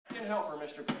help her,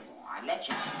 Mr. I let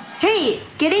you. Hey,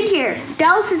 get in here.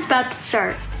 Dallas is about to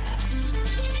start.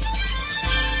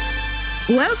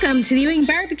 Welcome to the Ewing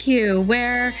Barbecue,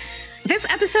 where this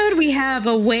episode we have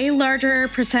a way larger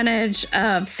percentage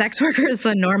of sex workers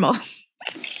than normal.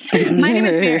 My name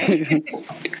is Mary.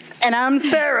 And I'm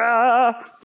Sarah.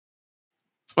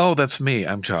 Oh, that's me.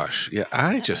 I'm Josh. Yeah,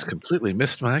 I just completely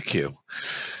missed my cue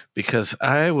because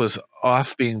I was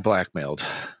off being blackmailed.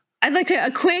 I'd like a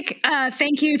quick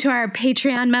thank you to our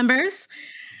Patreon members.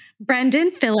 Brendan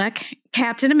Fillick,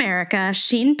 Captain America,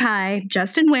 Sheen Pye,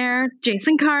 Justin Ware,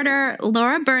 Jason Carter,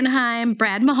 Laura Bernheim,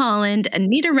 Brad Mulholland,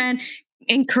 Anita Wren,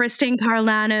 and Kristen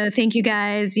Carlano. Thank you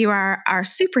guys. You are our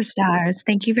superstars.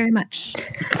 Thank you very much.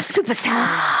 Superstar.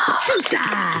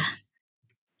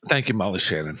 Thank you, Molly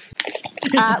Shannon.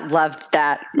 I loved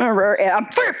that. Remember, I'm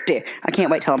 50. I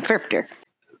can't wait till I'm 50.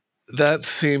 That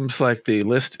seems like the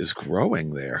list is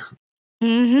growing there.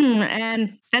 Mm-hmm.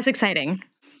 And that's exciting.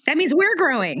 That means we're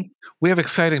growing. We have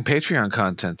exciting Patreon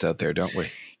content out there, don't we?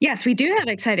 Yes, we do have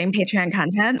exciting Patreon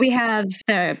content. We have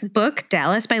the book,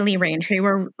 Dallas by Lee Raintree,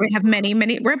 where we have many,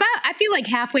 we're about, I feel like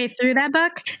halfway through that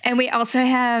book. And we also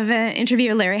have an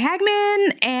interview with Larry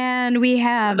Hagman, and we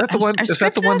have Is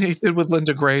that the one he did with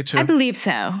Linda Gray too? I believe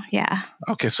so, yeah.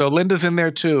 Okay, so Linda's in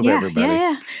there too, everybody.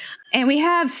 Yeah. And we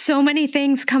have so many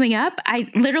things coming up. I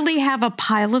literally have a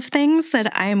pile of things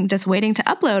that I'm just waiting to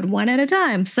upload one at a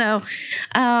time. So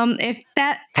if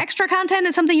that extra content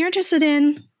is something you're interested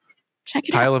in, check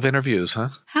it out. Pile of interviews, huh?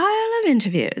 Pile of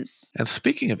interviews. And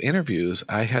speaking of interviews,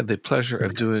 I had the pleasure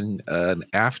of doing an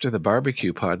After the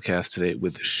Barbecue podcast today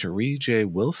with Cherie J.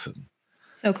 Wilson.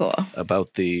 So cool.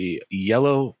 About the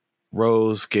Yellow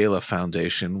Rose Gala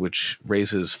Foundation, which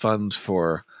raises funds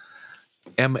for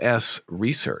MS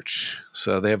research.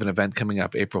 So they have an event coming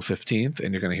up April 15th,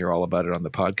 and you're going to hear all about it on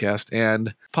the podcast,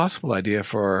 and possible idea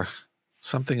for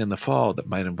something in the fall that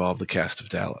might involve the cast of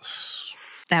Dallas.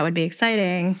 That would be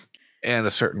exciting. And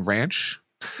a certain ranch.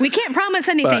 We can't promise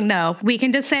anything, though. We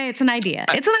can just say it's an idea.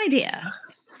 It's an idea.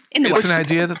 It's an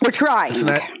idea that we're trying.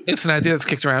 It's an idea that's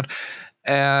kicked around.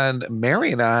 And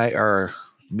Mary and I are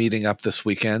meeting up this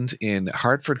weekend in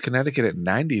Hartford, Connecticut at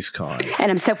 90s Con. And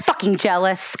I'm so fucking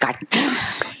jealous. God.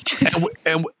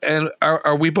 And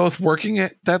are we both working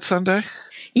it that Sunday?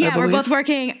 Yeah, we're both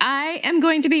working. I am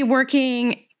going to be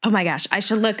working. Oh my gosh, I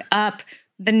should look up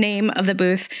the name of the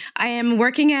booth. I am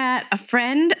working at a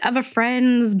friend of a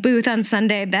friend's booth on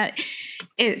Sunday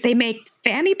they make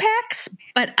fanny packs,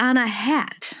 but on a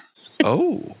hat.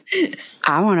 Oh.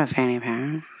 I want a fanny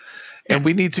pack. And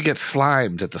we need to get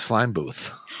slimed at the slime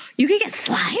booth. You can get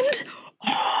slimed?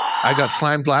 I got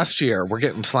slimed last year. We're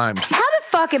getting slimed. How the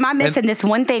fuck am I missing this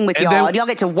one thing with y'all? Y'all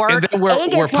get to work and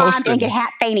get slimed and get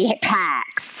fanny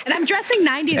packs. And I'm dressing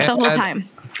 90s the whole time.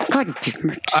 God damn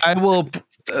it. I will...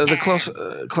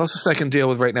 the closest I can deal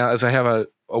with right now is I have a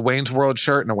Wayne's World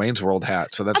shirt and a Wayne's World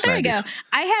hat. So that's 90s. There you go.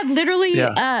 I have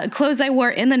literally clothes I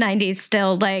wore in the 90s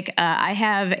still. Like I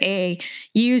have a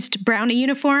used brownie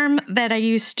uniform that I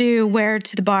used to wear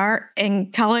to the bar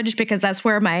in college because that's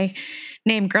where my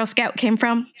name Girl Scout came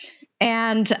from.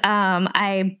 And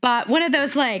I bought one of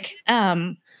those like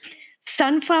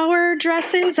sunflower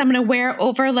dresses I'm going to wear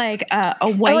over like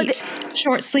a white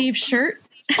short sleeve shirt.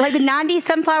 Like the 90s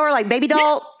sunflower, like baby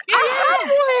doll? Yeah. I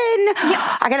had one.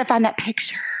 Yeah. I got to find that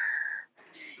picture.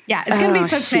 Yeah, it's going to be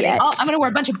so exciting. I'm going to wear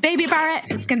a bunch of baby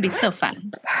barrettes. It's going to be so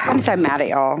fun. I'm so mad at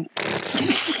y'all.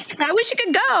 I wish you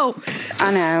could go.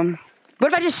 I know.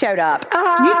 What if I just showed up?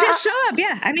 You just show up,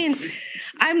 yeah. I mean,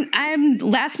 I'm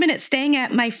last minute staying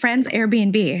at my friend's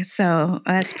Airbnb, so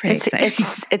that's pretty exciting.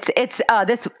 It's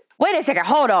this. Wait a second.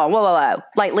 Hold on. Whoa.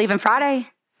 Like leaving Friday?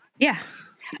 Yeah.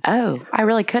 Oh, I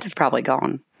really could have probably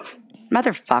gone.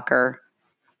 Motherfucker.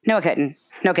 No, I couldn't.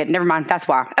 No kidding. Never mind. That's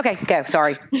why. Okay, go.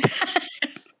 Sorry.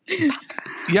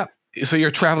 Yeah. So you're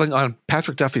traveling on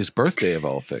Patrick Duffy's birthday of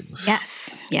all things.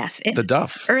 Yes. The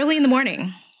Duff. Early in the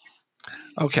morning.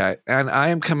 Okay. And I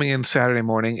am coming in Saturday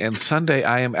morning, and Sunday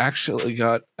I am actually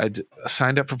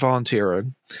signed up for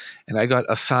volunteering, and I got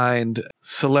assigned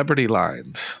celebrity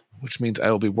lines, which means I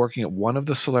will be working at one of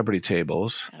the celebrity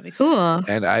tables. That'd be cool.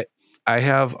 And I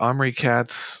have Omri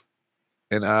Katz,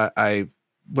 and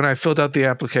when I filled out the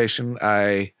application,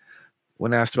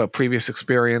 when asked about previous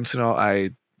experience and all,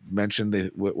 I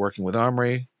mentioned working with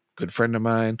Omri, good friend of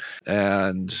mine,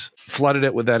 and flooded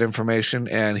it with that information.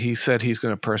 And he said he's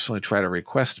going to personally try to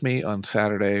request me on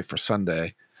Saturday for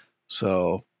Sunday,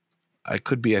 so I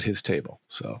could be at his table.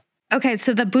 So okay,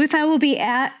 so the booth I will be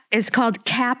at is called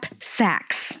Cap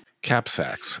Sacks. Cap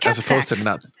sacks, as opposed to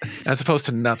nut sacks. As opposed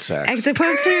to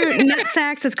nut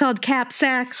sacks, it's called Cap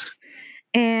Sacks.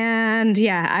 And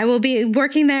yeah, I will be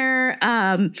working there.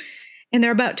 And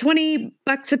they're about $20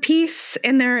 a piece,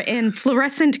 and they're in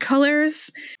fluorescent colors.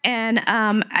 And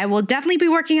I will definitely be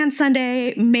working on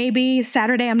Sunday, maybe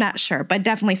Saturday. I'm not sure, but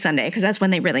definitely Sunday because that's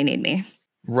when they really need me.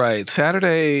 Right.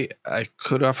 Saturday, I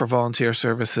could offer volunteer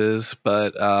services,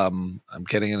 but I'm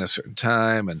getting in a certain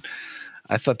time, and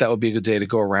I thought that would be a good day to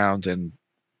go around and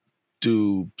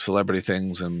do celebrity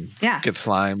things and get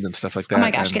slimed and stuff like that. Oh my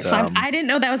gosh, get slimed. I didn't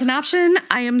know that was an option.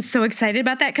 I am so excited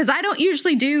about that because I don't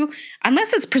usually do,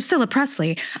 unless it's Priscilla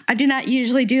Presley, I do not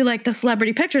usually do like the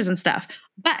celebrity pictures and stuff.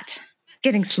 But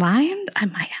getting slimed, I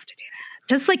might have to do that.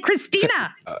 Just like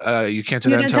Christina. You can't do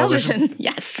that on television?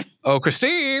 Yes. Oh,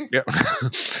 Christine. Yeah.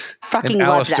 Fucking and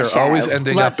love Alistair that show. always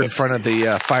ending Loved up in front of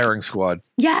the firing squad.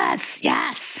 Yes,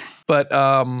 yes. But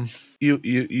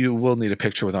you will need a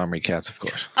picture with Omri Katz, of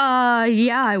course.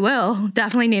 Yeah, I will.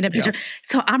 Definitely need a picture. Yeah.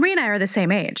 So Omri and I are the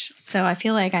same age. So I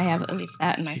feel like I have at least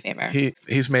that in my favor.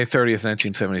 He's May 30th,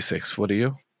 1976. What are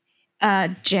you?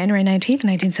 January 19th,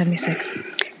 1976.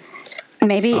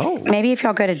 Maybe if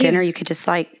y'all go to dinner, you could just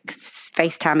like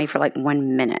FaceTime me for like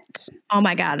 1 minute. Oh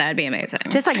my God, that'd be amazing.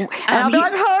 Just like, and I'll be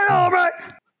like, hi, Omri.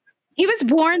 He was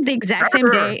born the exact same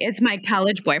day as my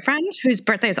college boyfriend, whose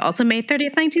birthday is also May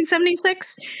 30th,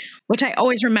 1976, which I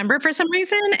always remember for some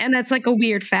reason. And that's like a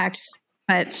weird fact,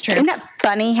 but it's true. Isn't that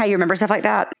funny how you remember stuff like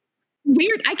that?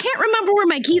 Weird. I can't remember where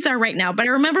my keys are right now, but I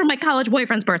remember my college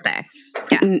boyfriend's birthday.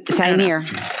 Yeah. Same here.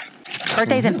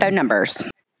 Birthdays and phone numbers.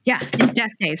 Yeah. And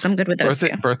death days. I'm good with those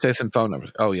too. Birthdays and phone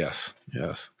numbers. Oh, yes.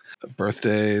 Yes.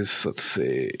 Birthdays. Let's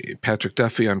see. Patrick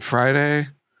Duffy on Friday.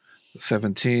 The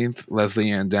 17th,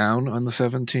 Leslie Ann Down on the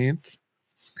 17th.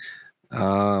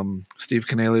 Steve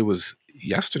Canale was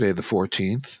yesterday, the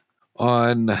 14th.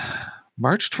 On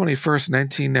March 21st,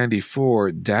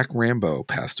 1994, Dak Rambo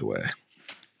passed away.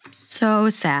 So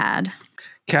sad.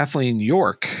 Kathleen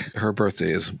York, her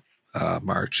birthday is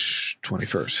March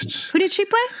 21st. Who did she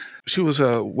play? She was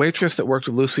a waitress that worked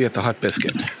with Lucy at the Hot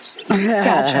Biscuit.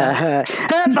 Gotcha.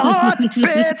 At the Hot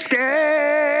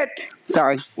Biscuit.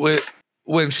 Sorry.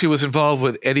 When she was involved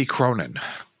with Eddie Cronin.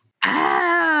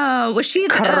 Oh, was she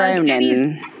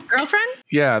Eddie's girlfriend?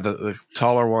 Yeah, the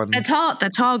taller one. The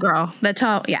tall girl.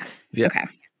 Yeah. Okay.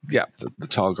 Yeah, the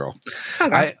tall girl.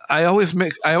 Okay. I always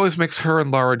mix her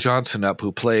and Laura Johnson up,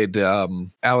 who played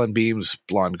Alan Beam's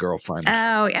blonde girlfriend.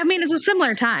 Oh, I mean, it's a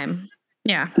similar time.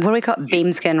 Yeah. What do we call it?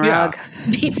 Beamskin rug? Yeah.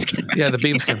 Beamskin rug. Yeah, the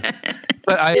beamskin.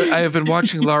 But I have been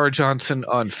watching Laura Johnson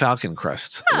on Falcon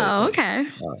Crest. Oh, okay.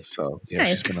 So, yeah, nice.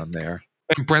 She's been on there.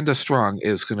 And Brenda Strong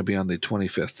is going to be on the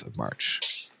 25th of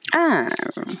March. Oh.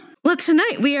 Well,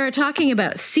 tonight we are talking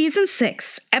about Season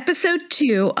 6, Episode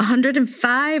 2,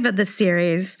 105 of the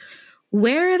series,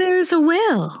 Where There's a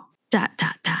Will, ...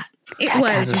 It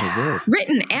was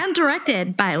written and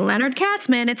directed by Leonard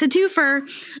Katzman. It's a twofer,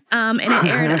 and it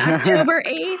aired October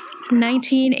 8th,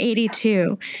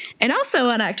 1982. And also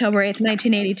on October 8th,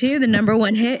 1982, the number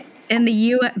one hit in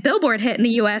the Billboard hit in the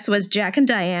U.S. was Jack and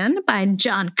Diane by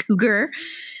John Cougar.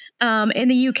 In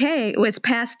the UK, it was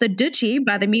Pass the Dutchie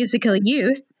by the Musical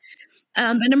Youth.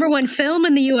 The number one film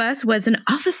in the U.S. was An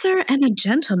Officer and a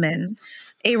Gentleman,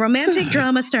 a romantic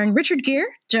drama starring Richard Gere,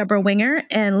 Deborah Winger,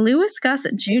 and Louis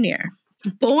Gossett Jr.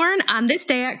 Born on this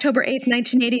day, October 8th,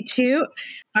 1982,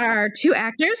 are two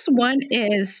actors. One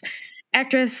is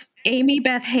actress Amy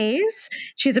Beth Hayes.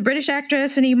 She's a British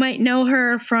actress, and you might know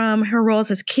her from her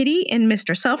roles as Kitty in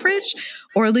Mr. Selfridge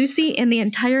or Lucy in The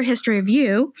Entire History of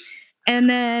You. And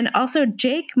then also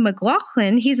Jake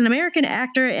McLaughlin. He's an American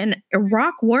actor and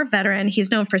Iraq War veteran. He's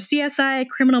known for CSI,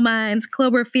 Criminal Minds,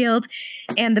 Cloverfield,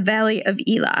 and The Valley of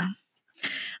Elah.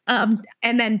 And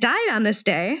then died on this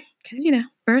day, because,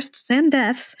 births and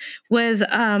deaths, was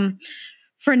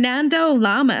Fernando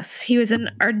Lamas. He was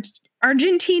an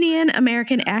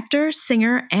Argentinian-American actor,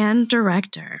 singer, and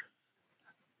director.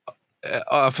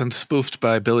 Often spoofed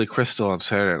by Billy Crystal on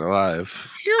Saturday Night Live.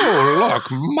 You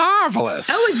look marvelous.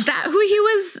 Oh, is that who he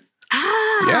was?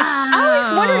 Yes. I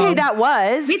always wondered who that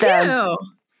was. Me too.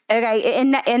 Okay,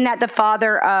 in that the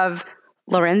father of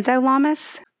Lorenzo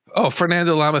Lamas? Oh,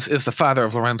 Fernando Lamas is the father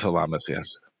of Lorenzo Lamas,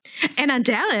 yes. And on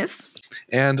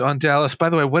Dallas. By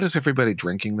the way, what is everybody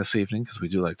drinking this evening? Because we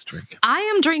do like to drink. I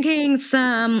am drinking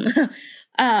some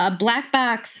Black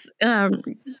Box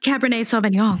Cabernet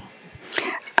Sauvignon.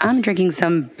 I'm drinking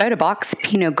some Boda Box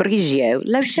Pinot Grigio,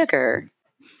 low sugar.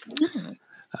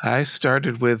 I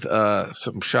started with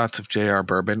some shots of JR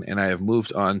bourbon, and I have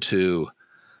moved on to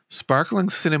sparkling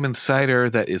cinnamon cider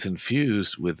that is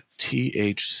infused with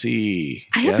THC.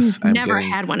 I have never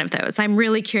had one of those. I'm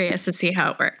really curious to see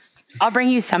how it works. I'll bring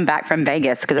you some back from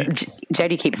Vegas because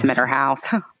Jody keeps them at her house.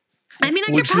 I mean,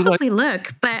 I Would could you like- probably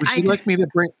look, but Would you like me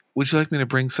to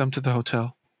bring some to the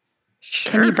hotel?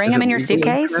 Sure. Can you bring Is them it in your legal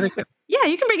suitcase? Connecticut? Yeah,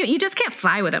 you can bring it. You just can't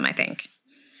fly with them, I think.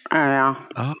 I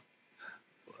don't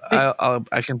know.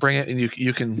 I can bring it, and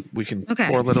we can Okay.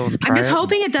 pour a little and try I'm just it.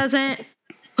 hoping it doesn't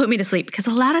put me to sleep because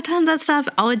a lot of times that stuff,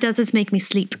 all it does is make me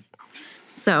sleep.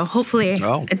 So hopefully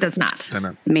it does not.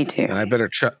 Me too. And I better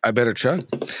chug.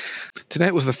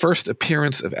 Tonight was the first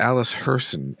appearance of Alice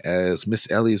Herson as Miss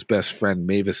Ellie's best friend,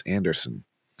 Mavis Anderson,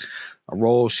 a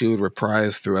role she would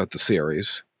reprise throughout the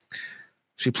series.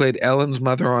 She played Ellen's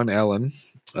mother on Ellen.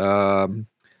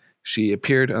 She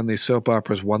appeared on the soap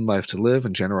operas One Life to Live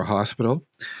and General Hospital.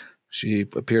 She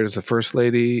appeared as the First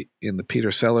Lady in the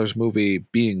Peter Sellers movie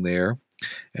Being There,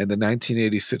 and the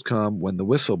 1980 sitcom When the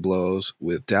Whistle Blows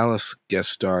with Dallas guest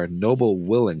star Noble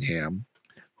Willingham,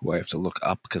 who I have to look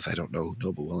up because I don't know who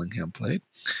Noble Willingham played.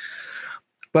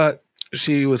 But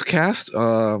she was cast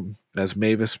as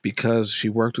Mavis because she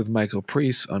worked with Michael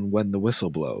Priest on When the Whistle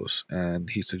Blows, and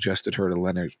he suggested her to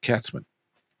Leonard Katzman.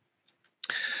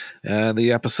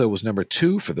 The episode was number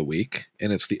 2 for the week,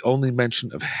 and it's the only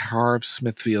mention of Harv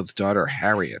Smithfield's daughter,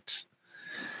 Harriet.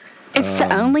 It's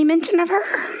the only mention of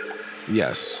her?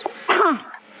 Yes. Huh.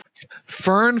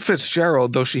 Fern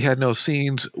Fitzgerald, though she had no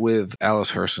scenes with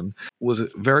Alice Herson, was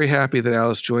very happy that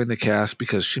Alice joined the cast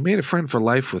because she made a friend for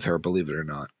life with her, believe it or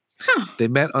not. Huh. They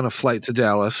met on a flight to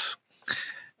Dallas,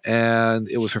 and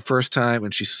it was her first time,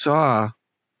 and she saw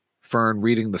Fern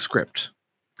reading the script.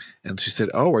 And she said,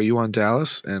 "Oh, are you on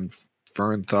Dallas?" And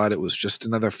Fern thought it was just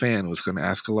another fan who was going to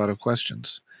ask a lot of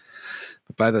questions.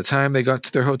 But by the time they got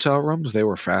to their hotel rooms, they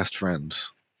were fast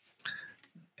friends.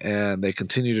 And they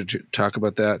continue to talk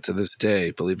about that to this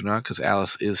day, believe it or not, because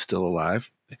Alice is still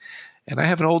alive. And I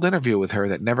have an old interview with her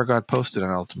that never got posted on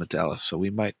Ultimate Dallas, so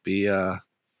we might be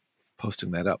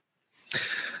posting that up.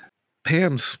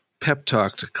 Pam's pep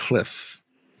talk to Cliff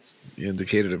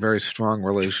indicated a very strong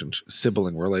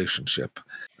sibling relationship.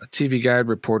 A TV Guide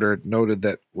reporter noted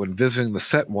that when visiting the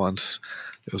set once,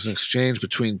 there was an exchange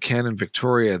between Ken and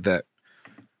Victoria that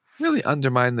really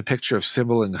undermined the picture of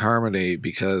sibling harmony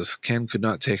because Ken could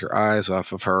not take her eyes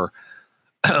off of her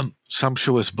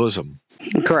sumptuous bosom.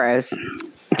 Gross.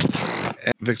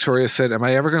 And Victoria said, "Am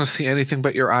I ever going to see anything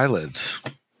but your eyelids?"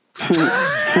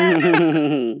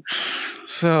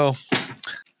 So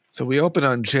we open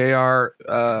on JR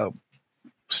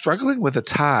struggling with a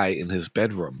tie in his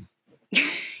bedroom.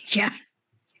 Yeah.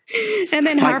 And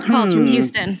then Harv calls from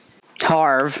Houston.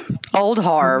 Harv. Old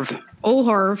Harv. Oh,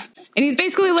 Harv. And he's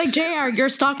basically like, JR, you're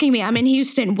stalking me. I'm in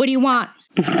Houston. What do you want?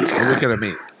 Well,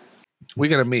 we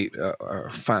gotta meet.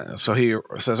 So he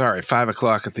says, "All right,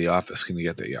 5:00 at the office. Can you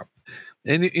get there?" Yeah.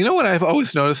 And you know what I've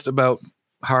always noticed about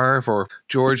Harv, or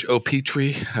George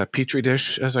O'Petrie, Petri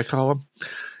dish as I call him,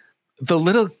 the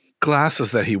little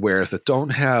glasses that he wears that don't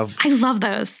have. I love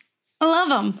those. I love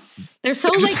them. They're so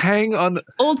they just like hang on.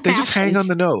 They just hang on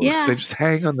the nose. Yeah. They just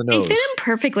hang on the nose. They fit him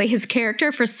perfectly. His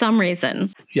character, for some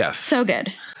reason. Yes. So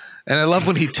good. And I love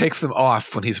when he takes them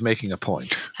off when he's making a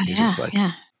point. He's just like,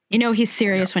 yeah. You know he's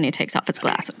serious when he takes off his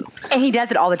glasses. And he does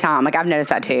it all the time. Like, I've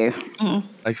noticed that too.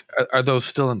 like, are those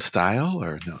still in style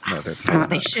or no? No, they're Oh, not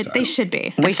they in should. style. They should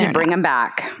be. We should bring him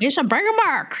back. You should bring him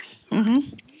back. Mm-hmm.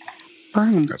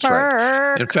 Bring him That's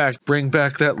right. In fact, bring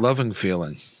back that loving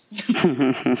feeling.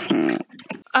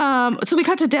 So we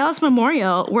cut to Dallas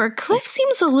Memorial, where Cliff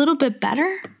seems a little bit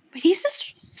better, but he's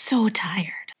just so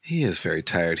tired. He is very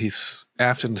tired.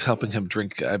 Afton's helping him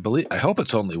drink. I hope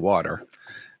it's only water,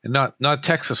 and not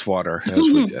Texas water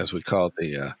as we call it,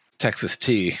 the Texas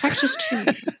tea. Texas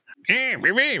tea.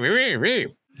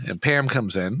 And Pam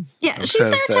comes in. Yeah, she's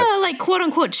there to like quote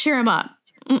unquote cheer him up,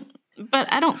 but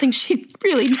I don't think she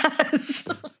really does.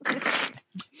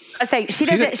 I say she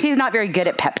doesn't. She's not very good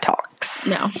at pep talks.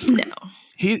 No.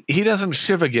 He doesn't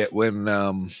shiver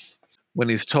when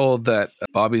he's told that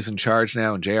Bobby's in charge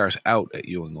now and JR's out at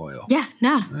Ewing Oil. Yeah,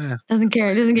 no. Doesn't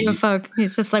care. Doesn't give a fuck.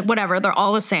 He's just like, whatever. They're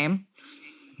all the same.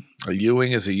 A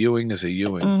Ewing is a Ewing is a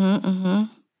Ewing.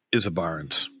 Is a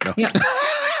Barnes. No. Yeah.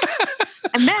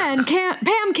 And then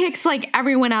Pam kicks like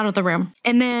everyone out of the room,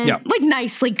 and then like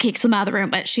nicely kicks them out of the room.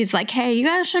 But she's like, "Hey, you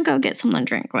guys should go get something to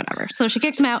drink, whatever." So she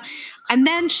kicks him out, and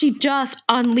then she just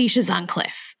unleashes on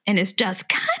Cliff, and is just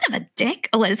kind of a dick.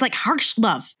 It's like harsh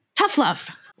love, tough love.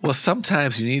 Well,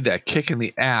 sometimes you need that kick in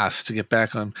the ass to get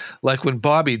back on. Like when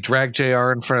Bobby dragged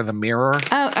JR in front of the mirror.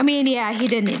 Oh, I mean, yeah, he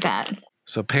did need that.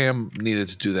 So Pam needed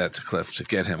to do that to Cliff to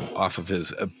get him off of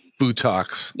his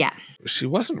buttocks. Yeah. She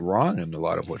wasn't wrong in a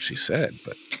lot of what she said,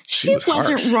 but she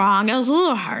wasn't wrong. It was a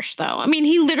little harsh, though. I mean,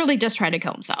 he literally just tried to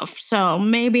kill himself. So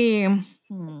maybe, But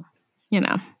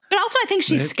also I think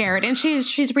she's scared, and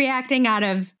she's reacting out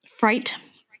of fright.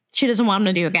 She doesn't want him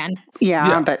to do again.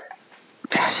 Yeah, but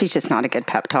she's just not a good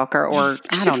pep talker, or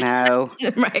I don't know.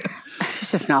 Right.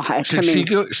 She's just not.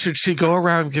 Should she go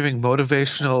around giving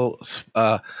motivational,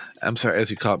 I'm sorry,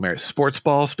 as you call it, Mary, sports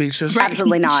ball speeches? Right.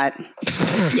 Absolutely not.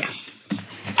 Yeah.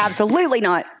 Absolutely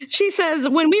not. She says,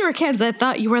 when we were kids, I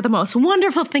thought you were the most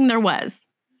wonderful thing there was.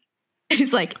 And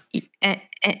he's like,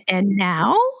 and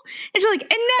now? And she's like,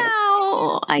 and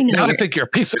now I know. Now I think you're a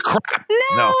piece of crap.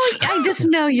 No, I just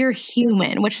know you're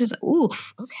human, which is,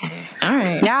 oof. Okay. All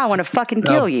right. Now I want to fucking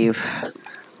kill you.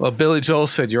 Well, Billy Joel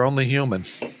said, you're only human.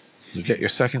 You get your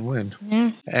second win.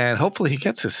 Yeah. And hopefully he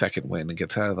gets his second win and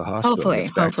gets out of the hospital. Hopefully.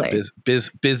 It's back to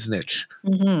biznitch.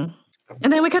 Mm-hmm.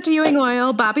 And then we cut to Ewing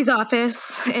Oil, Bobby's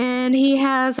office, and he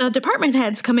has department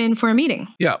heads come in for a meeting.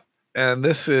 Yeah. And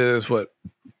this is what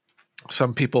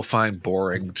some people find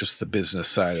boring, just the business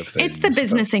side of things. It's the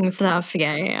businessing stuff.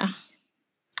 Yeah.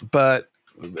 But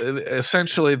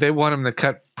essentially, they want him to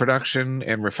cut production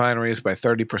and refineries by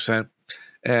 30%.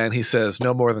 And he says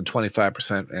no more than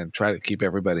 25% and try to keep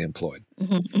everybody employed.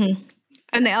 Mm-hmm.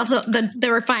 And they also,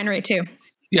 the refinery too.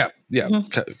 Yeah.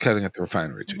 Mm-hmm. Cutting at the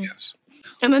refinery too, yes.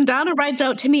 And then Donna rides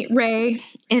out to meet Ray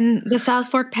in the South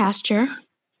Fork pasture.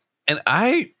 And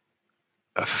I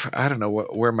don't know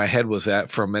where my head was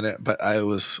at for a minute, but I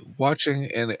was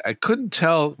watching and I couldn't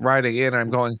tell riding in.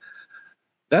 I'm going,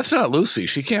 that's not Lucy.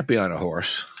 She can't be on a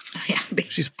horse. Oh, yeah.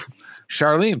 She's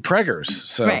Charlene Preggers.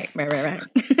 So. Right.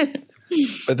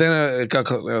 But then I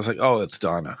was like, oh, it's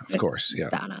Donna. Of course. Yeah.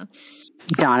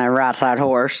 Donna rides that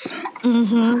horse.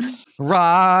 Mm-hmm.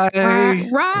 Right.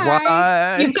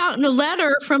 You've gotten a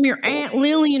letter from your Aunt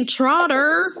Lillian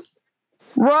Trotter.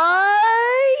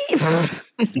 Right.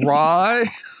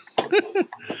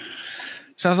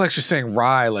 Sounds like she's saying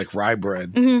rye, like rye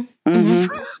bread. Mm-hmm.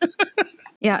 Mm-hmm.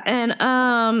 Yeah,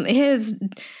 and his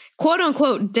quote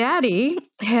unquote daddy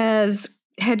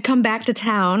had come back to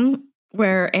town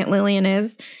where Aunt Lillian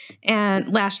is,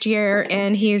 and last year,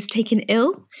 and he's taken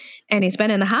ill, and he's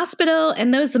been in the hospital,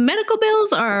 and those medical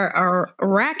bills are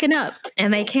racking up,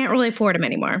 and they can't really afford him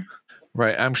anymore.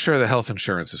 Right. I'm sure the health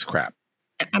insurance is crap.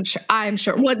 I'm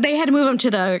sure. Well, they had to move him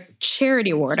to the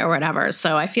charity ward or whatever.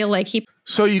 So I feel like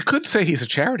So you could say he's a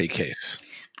charity case.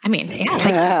 I mean,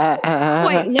 yeah,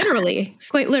 quite literally,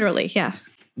 yeah.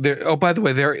 By the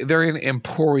way, they're in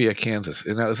Emporia, Kansas.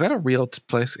 Now, is that a real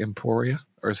place, Emporia,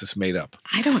 or is this made up?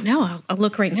 I don't know. I'll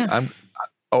look right now.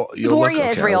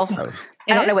 Emporia is real.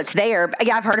 I don't know what's there. But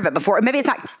yeah, I've heard of it before. Maybe it's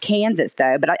not Kansas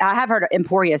though, but I have heard of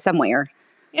Emporia somewhere.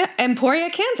 Yeah, Emporia,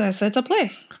 Kansas. It's a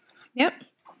place. Yep.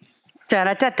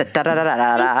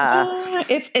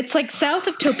 It's like south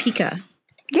of Topeka.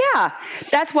 Yeah,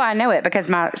 that's why I know it, because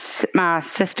my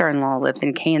sister-in-law lives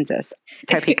in Kansas,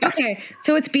 Topeka. Okay,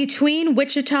 so it's between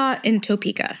Wichita and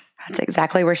Topeka. That's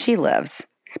exactly where she lives.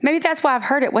 Maybe that's why I've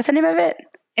heard it. What's the name of it?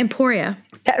 Emporia.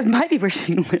 That might be where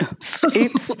she lives.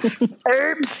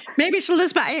 Oops. Maybe she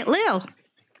lives by Aunt Lil.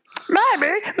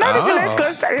 Maybe she lives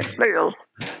close to Aunt Lil.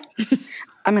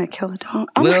 I'm going to kill the dog.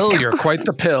 Oh Lil, you're quite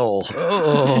the pill.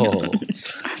 Oh.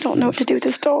 I don't know what to do with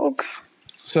this dog.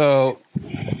 So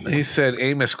he said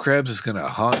Amos Krebs is going to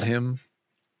haunt him.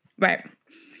 Right.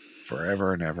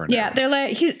 Forever and ever and ever. They're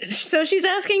like, so she's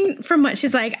asking for money.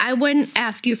 She's like, I wouldn't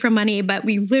ask you for money, but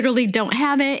we literally don't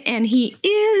have it. And he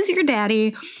is your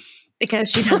daddy, because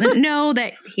she doesn't know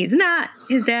that he's not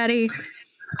his daddy,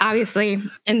 obviously.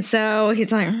 And so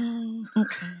he's like,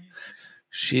 okay.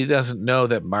 She doesn't know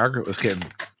that Margaret was getting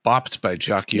bopped by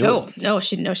Jock Ewing. No,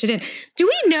 she didn't. Do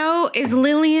we know, is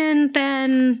Lillian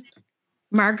then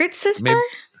Margaret's sister?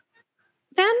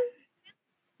 Then?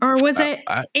 Or was it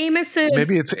Amos's?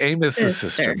 Maybe it's Amos's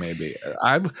sister. Maybe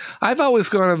I've always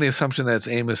gone on the assumption that it's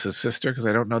Amos's sister, because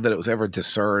I don't know that it was ever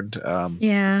discerned.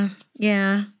 Yeah.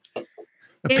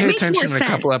 Pay attention in a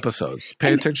couple episodes.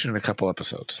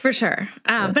 For sure.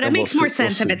 But it makes more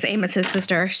sense if it's Amos's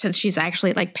sister, since she's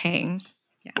actually like paying.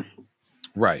 Yeah.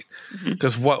 Right.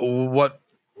 Because what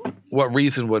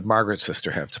reason would Margaret's sister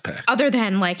have to pay? Other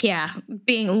than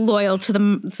being loyal to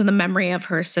the memory of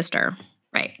her sister.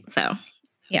 Right. So.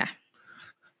 Yeah.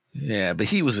 Yeah, but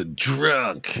he was a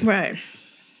drunk. Right.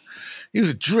 He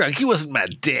was a drunk. He wasn't my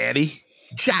daddy.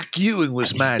 Jock Ewing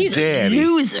was my daddy.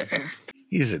 He's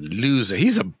a loser.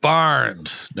 He's a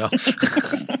Barnes. No.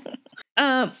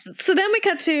 So then we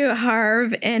cut to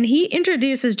Harv, and he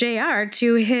introduces JR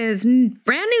to his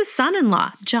brand new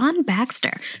son-in-law, John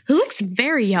Baxter, who looks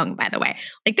very young, by the way.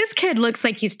 Like, this kid looks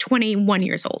like he's 21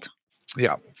 years old.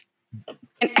 Yeah.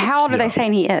 And how old are they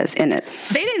saying he is in it?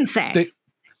 They didn't say.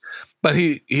 But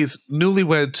he's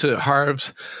newlywed to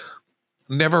Harv's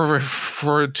never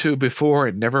referred to before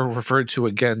and never referred to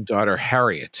again daughter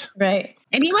Harriet. Right.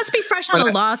 And he must be fresh out But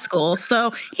of law school,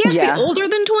 so he has to Yeah. be older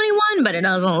than 21, but it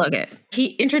doesn't look it. He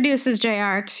introduces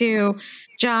JR to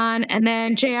John, and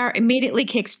then JR immediately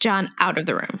kicks John out of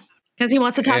the room because he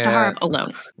wants to talk to Harv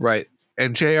alone. Right.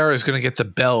 And JR is going to get the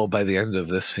bell by the end of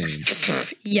this scene.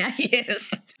 Yeah, he is.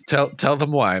 Tell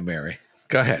them why, Mary.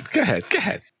 Go ahead.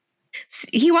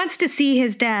 He wants to see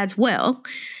his dad's will,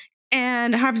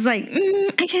 and Harv's like,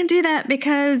 I can't do that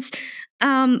because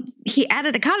he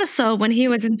added a codicil when he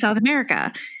was in South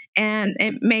America, and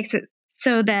it makes it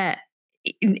so that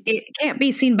it can't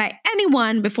be seen by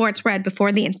anyone before it's read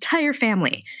before the entire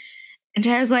family. And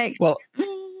JR's like, Well,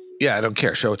 yeah, I don't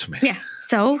care. Show it to me. yeah,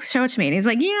 so show it to me. And he's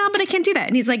like, yeah, but I can't do that.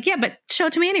 And he's like, yeah, but show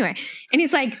it to me anyway. And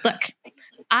he's like, look,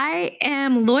 I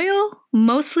am loyal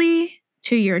mostly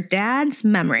to your dad's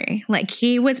memory. Like,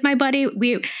 he was my buddy.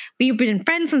 We've been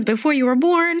friends since before you were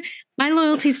born. My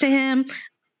loyalty's to him.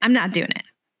 I'm not doing it.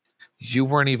 You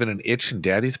weren't even an itch in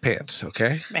daddy's pants,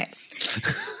 okay? Right.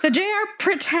 So JR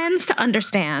pretends to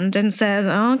understand and says,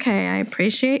 okay, I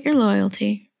appreciate your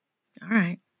loyalty. All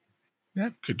right. Yeah,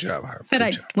 good job, Harv. But Good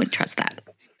I job. wouldn't trust that.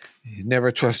 You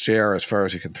never trust JR as far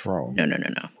as you can throw him. No.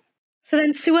 So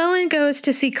then Sue Ellen goes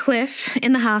to see Cliff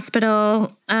in the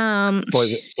hospital.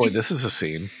 Boy, this is a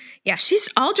scene. Yeah, she's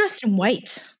all dressed in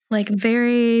white, like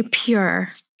very pure.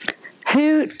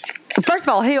 First of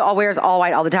all, who all wears all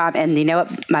white all the time? And you know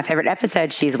what? My favorite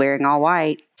episode, she's wearing all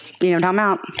white. You know what I'm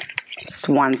talking about?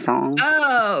 Swan Song.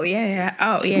 Oh, yeah.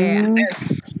 Oh, yeah.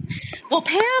 Well,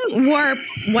 Pam wore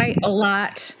white a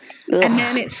lot, and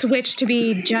then it switched to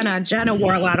be Jenna. Jenna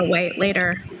wore a lot of white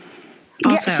later.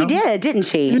 Also. Yeah, she did, didn't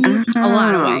she? A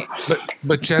lot of white.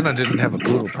 But Jenna didn't have a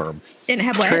poodle perm. Didn't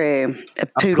have what? True. A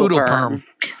poodle perm.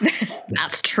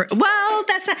 That's true. Well,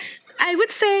 that's not. I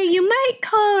would say you might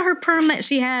call her perm that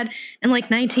she had in like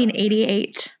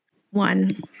 1988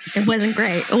 one. It wasn't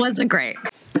great.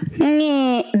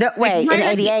 Wait, in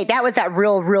 88, that was that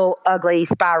real ugly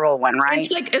spiral one, right?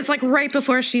 It's like right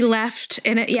before she left,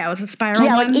 and it was a spiral.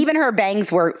 Yeah, one. like even her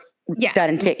bangs were done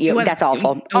into you. That's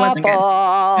awful. It wasn't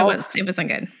good. It wasn't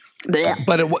good. Blech.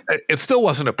 But it still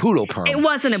wasn't a poodle perm. It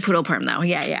wasn't a poodle perm though.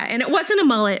 Yeah, and it wasn't a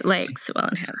mullet like Sue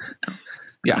Ellen has. No.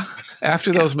 Yeah.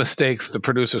 After those mistakes, the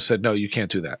producer said, "No, you can't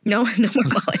do that. No more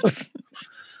mullets.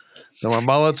 No more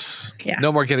mullets. Yeah.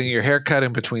 No more getting your hair cut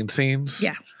in between scenes."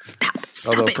 Yeah, stop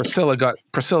Although it. Priscilla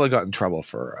got in trouble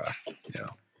for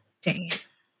Dang it.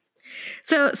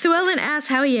 So Sue Ellen asks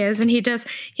how he is, and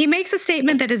he makes a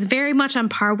statement that is very much on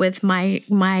par with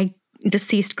my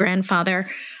deceased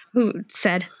grandfather, who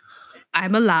said,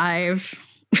 "I'm alive."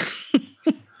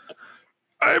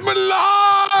 I'm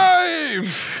alive.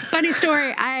 Funny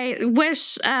story. I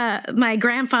wish my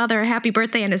grandfather a happy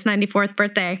birthday on his 94th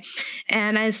birthday.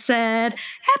 And I said,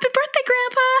 "Happy birthday,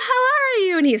 Grandpa. How are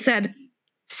you?" And he said,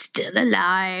 "Still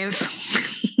alive."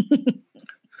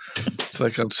 It's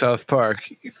like on South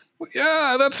Park.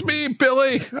 Yeah, that's me,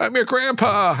 Billy. I'm your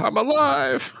grandpa. I'm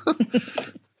alive.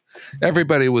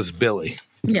 Everybody was Billy,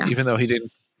 even though he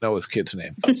didn't know his kid's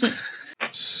name.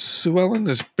 Sue Ellen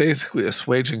is basically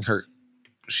assuaging her.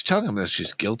 She's telling him that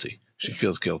she's guilty. She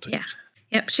feels guilty. Yeah.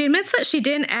 Yep. She admits that she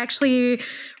didn't actually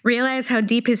realize how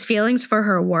deep his feelings for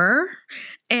her were.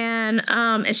 And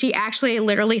she actually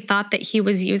literally thought that he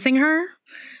was using her.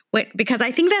 Because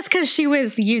I think that's because she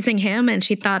was using him and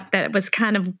she thought that it was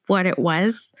kind of what it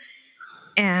was.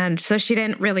 And so she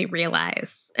didn't really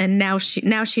realize. And now she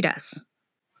does.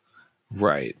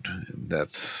 Right.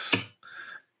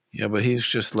 Yeah, but he's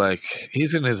just like,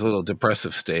 he's in his little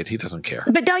depressive state. He doesn't care.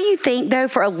 But don't you think, though,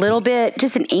 for a little bit,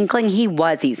 just an inkling, he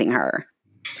was using her?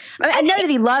 I know that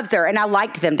he loves her, and I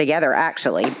liked them together,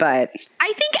 actually, but...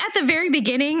 I think at the very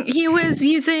beginning, he was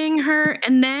using her,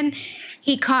 and then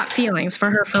he caught feelings for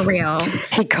her for real.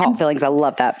 He caught feelings. I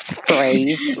love that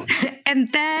phrase. And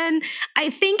then I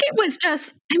think it was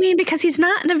just, because he's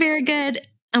not in a very good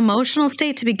emotional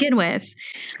state to begin with.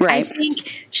 Right. I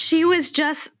think she was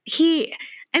just,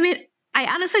 I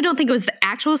honestly don't think it was the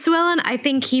actual Sue Ellen. I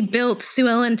think he built Sue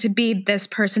Ellen to be this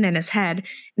person in his head,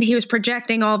 and he was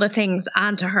projecting all the things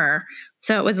onto her.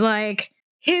 So it was like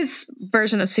his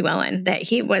version of Sue Ellen that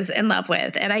he was in love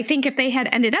with. And I think if they had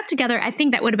ended up together, I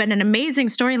think that would have been an amazing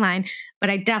storyline, but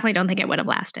I definitely don't think it would have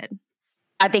lasted.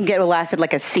 I think it would have lasted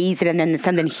like a season, and then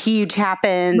something huge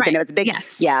happens, and it was a big...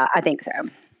 Yes. Yeah, I think so.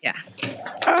 Yeah.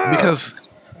 Because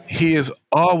he is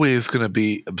always going to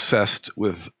be obsessed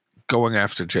with going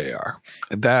after JR.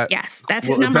 And that's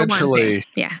his number one thing.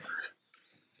 Yeah.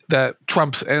 That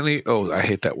trumps any, I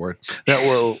hate that word, that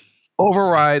will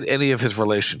override any of his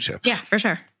relationships. Yeah, for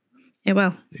sure. It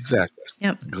will. Exactly.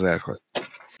 Yep. Exactly.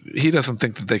 he doesn't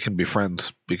think that they can be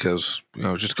friends because,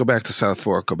 just go back to South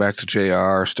Fork, go back to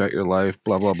JR, start your life,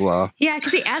 blah, blah, blah. Yeah,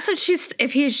 because he asked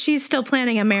if she's still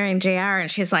planning on marrying JR, and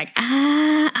she's like,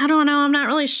 I don't know, I'm not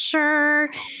really sure.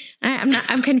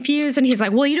 I'm confused. And he's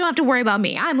like, well, you don't have to worry about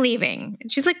me. I'm leaving.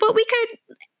 And she's like, but we could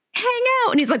hang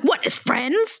out. And he's like, what, as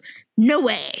friends? No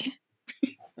way.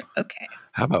 Okay.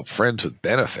 How about friends with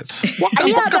benefits? Well,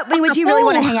 yeah, but would you really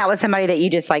want to hang out with somebody that you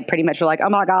just like pretty much were like, oh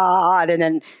my God, and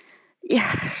then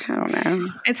I don't know.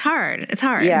 It's hard.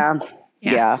 Yeah.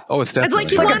 Oh, it's definitely.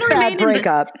 It's like you want to remain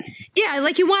breakup.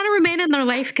 Like you want to remain in their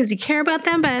life because you care about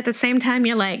them, but at the same time,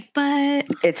 you're like, but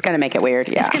it's going to make it weird.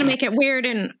 Yeah, it's going to make it weird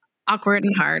and awkward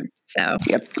and hard. So,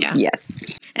 yep. Yeah.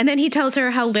 Yes. And then he tells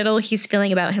her how little he's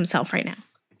feeling about himself right now,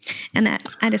 and that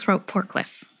I just wrote poor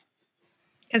Cliff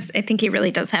because I think he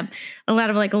really does have a lot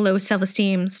of like low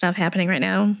self-esteem stuff happening right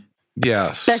now.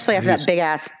 Yeah, especially after that big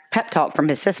ass pep talk from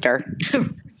his sister.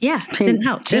 Yeah, didn't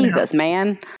help. Jesus,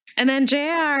 man. And then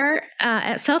JR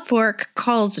at South Fork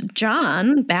calls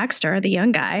John Baxter, the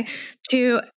young guy,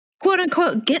 to quote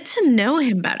unquote get to know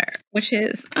him better, which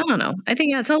is, I don't know. I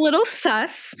think that's a little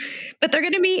sus, but they're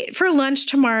going to meet for lunch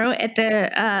tomorrow at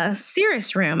the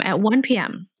Cirrus Room at 1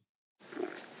 p.m.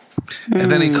 And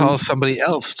then he calls somebody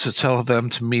else to tell them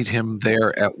to meet him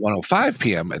there at 1:05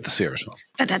 p.m. at the Cirrus Room.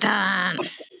 Da-da-da.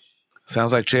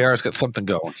 Sounds like JR's got something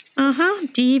going.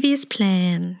 Devious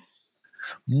plan.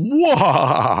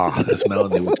 Whoa, as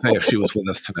Melanie would say if she was with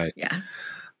us tonight. Yeah.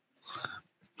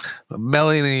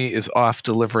 Melanie is off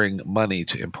delivering money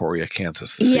to Emporia,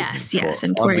 Kansas this evening.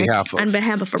 Emporia, on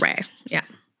behalf of Ray. Yeah.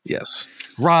 Yes.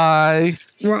 Rye.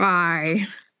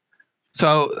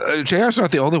 So JR's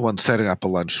not the only one setting up a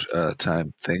lunch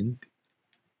time thing.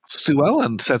 Sue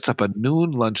Ellen sets up a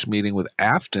noon lunch meeting with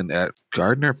Afton at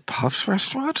Gardner Puff's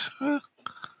restaurant.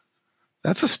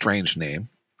 That's a strange name.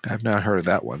 I've not heard of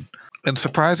that one. And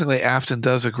surprisingly, Afton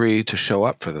does agree to show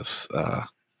up for this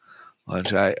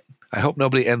lunch. I hope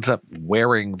nobody ends up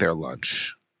wearing their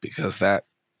lunch because the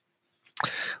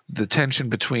tension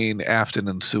between Afton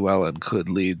and Sue Ellen could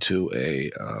lead to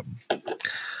a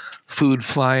food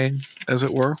flying, as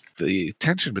it were. The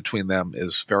tension between them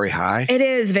is very high. It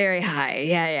is very high.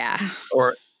 Yeah.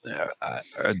 Or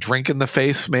a drink in the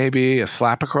face, maybe a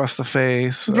slap across the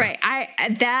face. Right.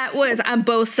 That was on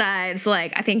both sides.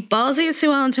 Like, I think ballsy of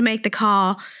Sue Ellen to make the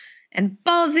call and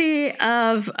ballsy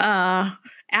of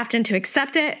Afton to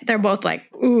accept it. They're both like,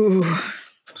 ooh.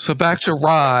 So back to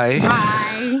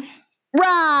Rye.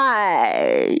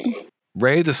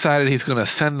 Ray decided he's going to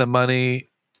send the money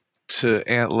to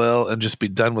Aunt Lil and just be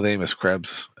done with Amos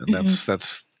Krebs, and that's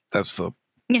the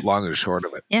long and short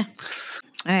of it. Yeah,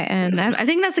 and I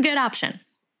think that's a good option.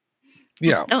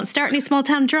 Yeah, don't start any small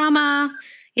town drama.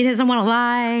 He doesn't want to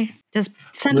lie. Just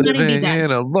send the money and be done. Living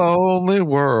in a lonely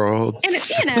world, and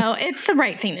it's the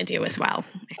right thing to do as well.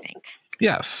 I think.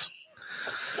 Yes.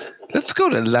 Let's go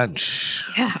to lunch.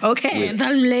 Yeah. Okay. The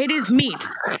ladies meet.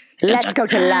 Let's go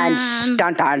to lunch.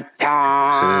 Dun, dun,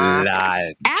 dun.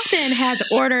 Lunch. Afton has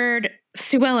ordered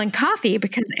Sue Ellen coffee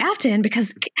because Afton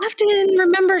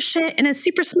remembers shit and is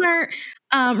super smart.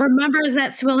 Remembers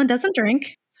that Sue Ellen doesn't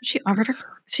drink, so she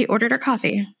ordered her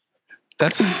coffee.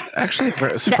 That's actually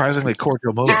a surprisingly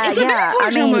cordial move. It's a very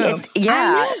cordial move.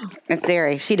 It's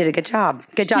very. She did a good job.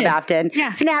 Good job, Afton. Yeah.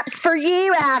 Snaps for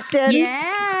you, Afton.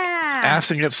 Yeah.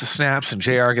 Afton gets the snaps and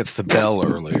JR gets the bell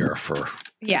earlier for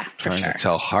trying to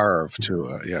tell Harv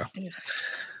to,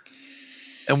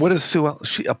 And what is Sue?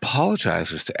 She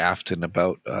apologizes to Afton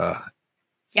about.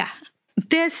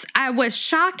 I was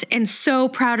shocked and so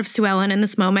proud of Sue Ellen in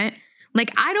this moment.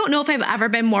 Like, I don't know if I've ever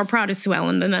been more proud of Sue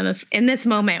Ellen than in this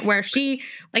moment where she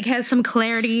like has some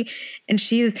clarity and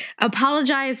she's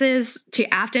apologizes to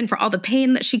Afton for all the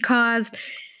pain that she caused.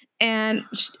 And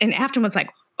Afton was like,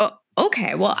 oh,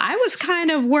 okay, well, I was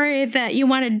kind of worried that you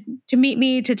wanted to meet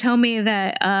me to tell me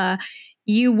that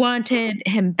you wanted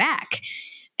him back.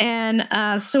 And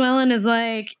Sue Ellen is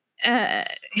like,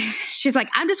 she's like,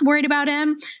 I'm just worried about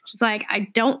him. She's like, I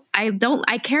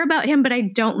care about him, but I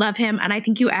don't love him. And I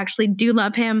think you actually do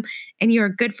love him and you're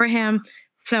good for him.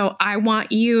 So I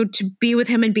want you to be with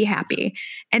him and be happy.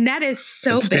 And that is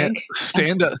so big.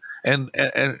 Stand up. And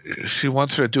she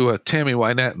wants her to do a Tammy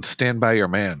Wynette and Stand By Your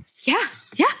Man. Yeah.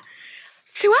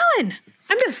 Sue Ellen.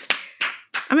 I'm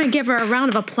going to give her a round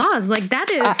of applause. Like, that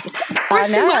is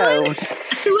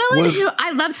Sue Ellen,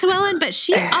 I love Sue Ellen, but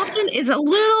she often is a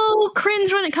little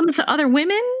cringe when it comes to other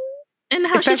women and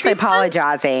how especially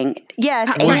apologizing.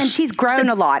 Yes, and she's grown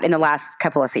a lot in the last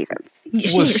couple of seasons.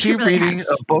 Was she really reading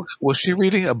a book? Was she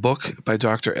reading a book by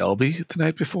Dr. Elby the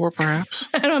night before, perhaps?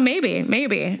 I don't know,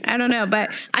 maybe. I don't know,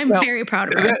 but I'm very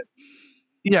proud of her.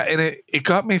 Yeah, and it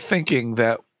got me thinking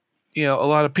that, a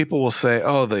lot of people will say,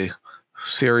 oh, the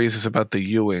series is about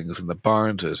the Ewings and the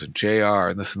Barneses and JR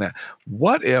and this and that.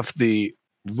 What if the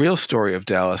real story of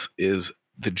Dallas is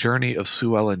the journey of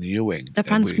Sue Ellen Ewing? The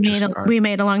friends we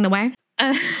made along the way.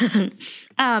 The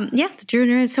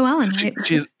journey of Sue Ellen. Right?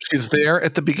 She's there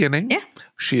at the beginning. Yeah.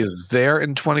 She is there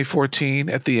in 2014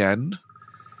 at the end,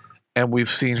 and we've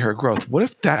seen her growth. What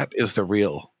if that is the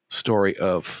real story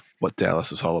of what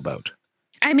Dallas is all about?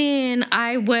 I mean,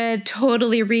 I would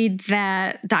totally read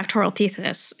that doctoral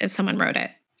thesis if someone wrote it,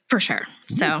 for sure.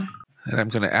 So, and I'm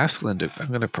going to ask Linda, I'm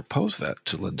going to propose that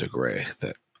to Linda Gray,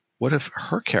 that what if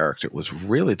her character was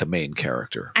really the main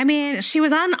character? I mean, she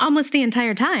was on almost the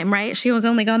entire time, right? She was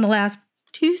only gone the last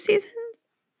 2 seasons.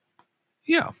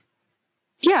 Yeah.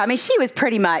 Yeah, I mean, she was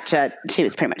pretty much there,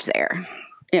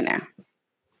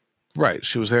 Right.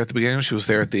 She was there at the beginning, she was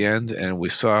there at the end, and we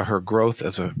saw her growth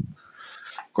as a...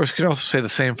 Of course, you could also say the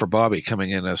same for Bobby,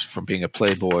 coming in as from being a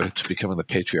playboy to becoming the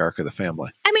patriarch of the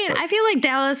family. I mean, I feel like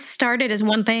Dallas started as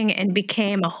one thing and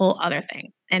became a whole other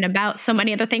thing, and about so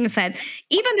many other things that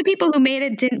even the people who made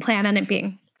it didn't plan on it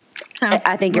being. So,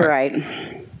 I think you're right.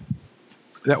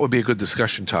 That would be a good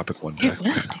discussion topic one day. It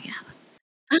would, yeah.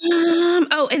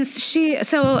 And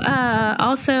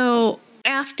also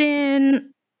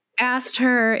Afton asked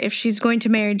her if she's going to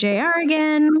marry JR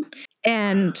again,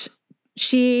 and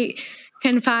she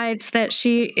confides that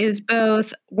she is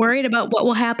both worried about what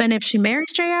will happen if she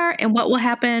marries JR and what will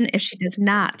happen if she does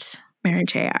not marry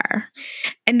JR.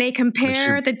 And they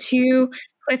compare the two,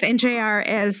 Cliff and JR,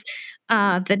 as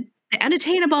the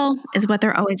unattainable is what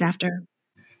they're always after.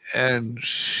 And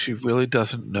she really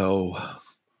doesn't know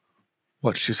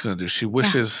what she's going to do. She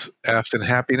wishes Afton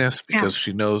happiness because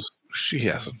she knows she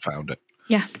hasn't found it.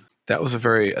 Yeah. That was a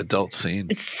very adult scene.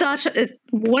 It's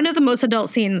one of the most adult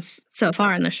scenes so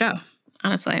far in the show,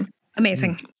 honestly.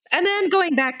 Amazing. And then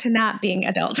going back to not being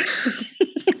adult.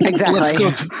 Exactly.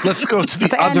 Let's go to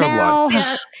the other one.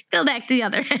 Yeah, go back to the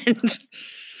other end.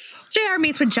 JR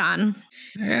meets with John.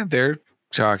 And they're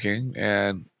talking,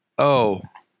 and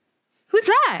who's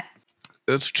that?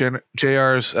 It's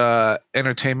JR's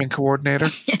entertainment coordinator.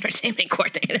 Entertainment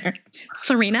coordinator.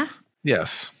 Serena?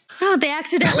 Yes. Oh, they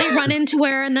accidentally run into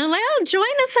her, and they're like, "Oh, join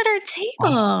us at our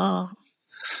table."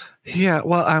 Yeah,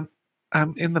 well,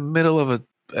 I'm in the middle of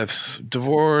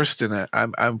divorced, and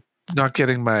I'm not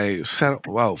getting my set.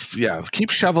 Well, yeah, keep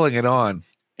shoveling it on.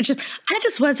 I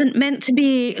just wasn't meant to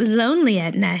be lonely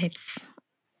at nights.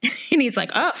 And he's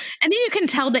like, oh, and then you can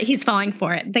tell that he's falling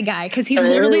for it, the guy, because he's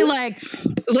literally like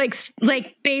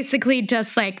basically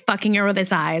just like fucking her with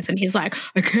his eyes, and he's like,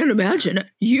 I can't imagine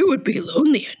you would be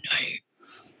lonely at night.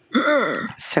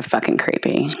 So fucking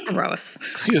creepy. Gross.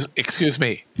 Excuse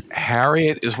me.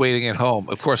 Harriet is waiting at home.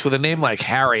 Of course, with a name like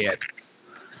Harriet,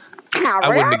 I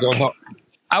wouldn't be going home.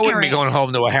 I wouldn't be going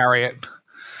home to a Harriet.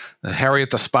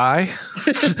 Harriet the spy.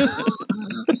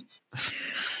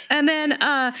 And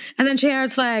then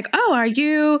JR's like, oh, are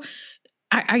you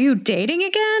dating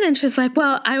again? And she's like,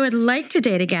 well, I would like to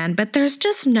date again, but there's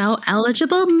just no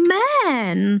eligible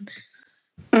men.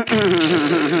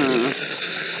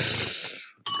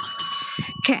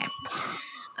 Okay.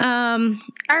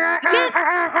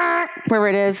 Where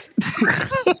it is.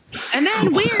 And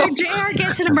then weird, JR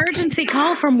gets an emergency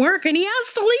call from work and he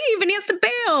has to leave and he has to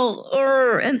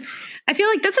bail. And I feel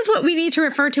like this is what we need to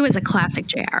refer to as a classic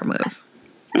JR move.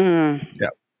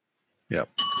 Yep.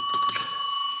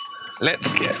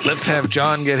 Let's have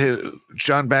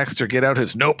John Baxter get out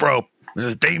his nope rope and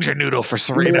his danger noodle for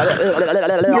Serena.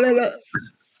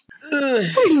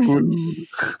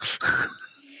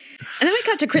 And then we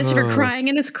cut to Christopher crying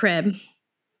in his crib.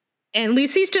 And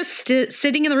Lucy's just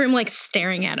sitting in the room, like,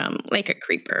 staring at him like a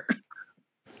creeper.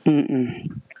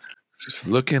 Just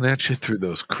looking at you through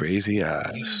those crazy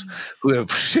eyes who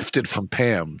have shifted from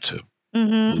Pam to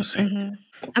Lucy.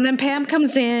 And then Pam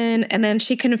comes in, and then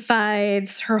she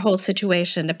confides her whole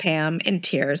situation to Pam in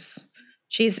tears.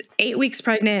 She's 8 weeks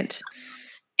pregnant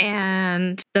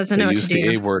and doesn't know what to do. Use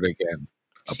the A word again.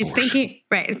 She's thinking,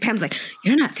 right. Pam's like,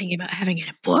 you're not thinking about having an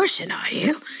abortion, are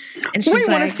you? And she's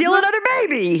want to steal another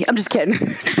baby. I'm just kidding.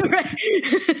 Right.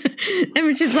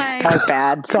 And she's like, that was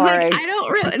bad. Sorry. Like, I know,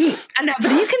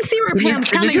 but you can see where Pam's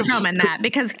coming from in that,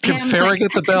 because can Sarah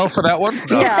get the bell for that one?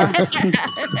 No. Yeah.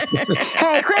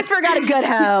 Hey, Christopher got a good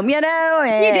home, you know?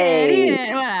 Hey. He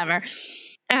did, whatever.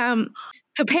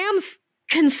 So Pam's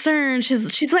concerned.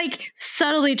 She's like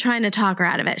subtly trying to talk her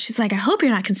out of it. She's like, I hope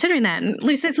you're not considering that. And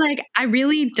Lucy's like, I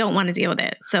really don't want to deal with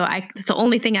it. So it's the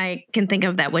only thing I can think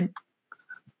of that would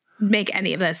make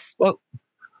any of this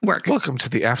work. Welcome to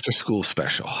the after school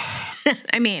special.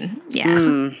 I mean,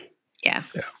 yeah. Yeah.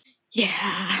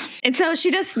 Yeah. And so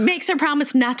she just makes her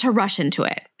promise not to rush into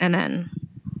it. And then,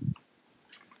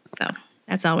 so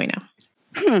that's all we know.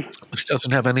 She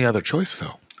doesn't have any other choice,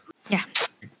 though. Yeah.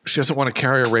 She doesn't want to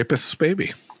carry a rapist's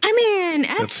baby. I mean,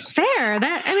 that's fair.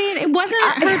 It wasn't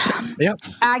her. Yeah.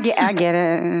 I get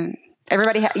it.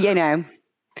 Everybody, Yeah.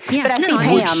 But I see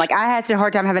Pam. Like, I had such a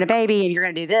hard time having a baby, and you're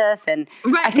going to do this, and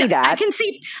right, I see that.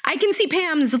 I can see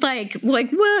Pam's like,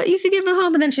 well, you could give it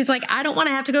home, and then she's like, I don't want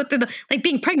to have to go through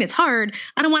being pregnant's hard.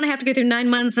 I don't want to have to go through 9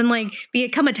 months and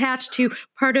become attached to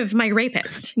part of my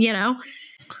rapist.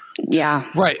 Yeah.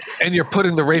 Right. And you're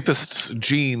putting the rapist's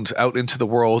genes out into the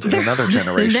world in another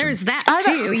generation. There's that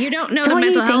too. You don't know the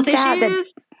mental health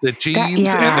issues. The jeans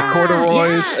and the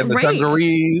corduroys and the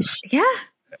dungarees. Yeah.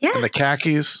 Yeah. And the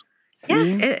khakis. Yeah.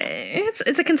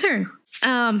 It's a concern.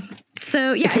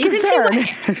 So yeah, it's a you concern. Can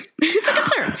see why, it's a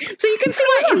concern. So you can see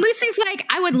why Lucy's like,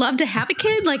 I would love to have a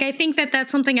kid. Like, I think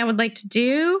that's something I would like to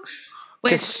do.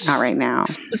 Which, just not right now.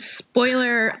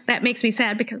 Spoiler, that makes me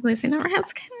sad because Lucy never has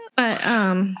a kid. But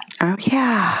oh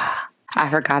yeah, I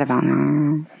forgot about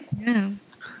that.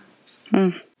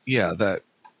 Yeah. Yeah, that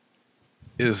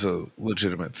is a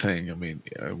legitimate thing. I mean,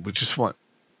 we just want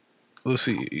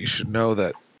Lucy. You should know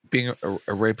that being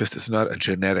a rapist is not a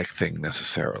genetic thing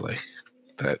necessarily.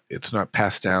 That it's not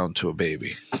passed down to a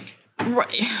baby.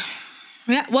 Right.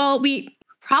 Yeah. Well, we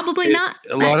probably not.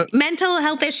 A lot of mental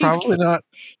health issues. Probably not.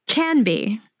 Can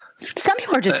be. Some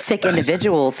people are just sick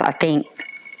individuals, I think.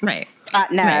 Right.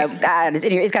 No, right.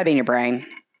 It's got to be in your brain.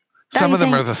 Some of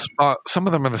them are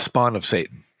the spawn of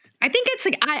Satan. I think it's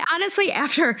like, I honestly,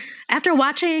 after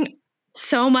watching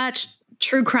so much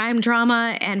true crime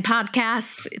drama and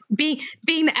podcasts, being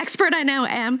the expert I now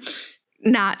am,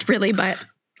 not really, but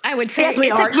I would say yes,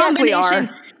 we are. Yes, we are.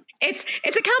 It's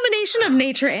a combination of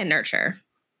nature and nurture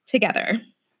together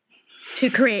to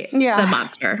create the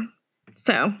monster.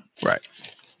 So right.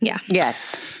 Yeah.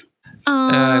 Yes.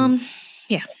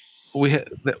 Yeah. We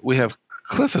have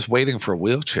Cliff is waiting for a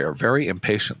wheelchair very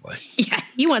impatiently. Yeah,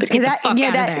 he wants to get the fuck out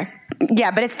of there.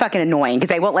 Yeah, but it's fucking annoying because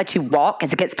they won't let you walk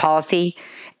because it gets policy.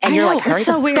 And you're like, hurry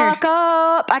the fuck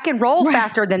up. I can roll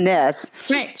faster than this.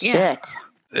 Right. Shit.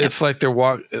 It's like they're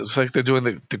doing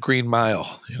the Green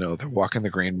Mile. They're walking the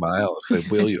Green Mile. If they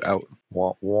wheel you out.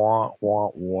 Wah, wah,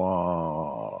 wah,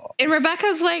 wah. And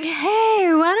Rebecca's like,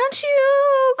 hey, why don't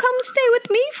you come stay with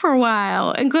me for a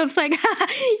while? And Cliff's like,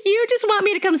 you just want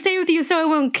me to come stay with you so I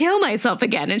won't kill myself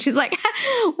again. And she's like,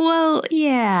 well,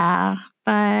 yeah,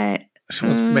 but... She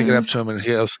wants to make it up to him, and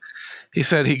he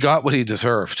said he got what he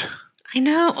deserved. I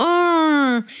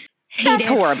know. That's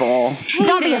horrible.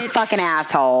 Don't be a fucking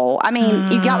asshole. I mean,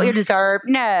 you got what you deserve.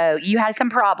 No, you had some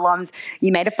problems.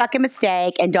 You made a fucking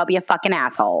mistake, and don't be a fucking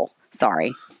asshole.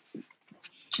 Sorry.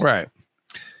 Right.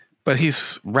 But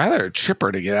he's rather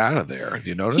chipper to get out of there.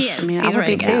 You notice? He is. I mean, I would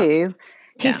be too.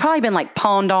 He's probably been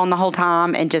pawned on the whole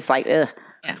time and just like, ugh.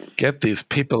 Yeah. Get these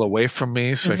people away from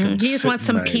me so I can He just wants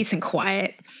some peace and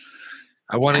quiet.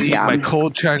 I want to eat my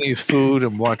cold Chinese food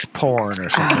and watch porn or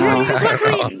something. He just wants to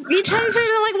eat Chinese food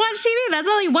and watch TV. That's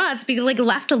all he wants. Be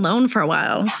left alone for a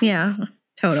while. Yeah,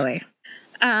 totally.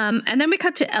 And then we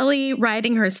cut to Ellie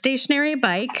riding her stationary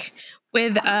bike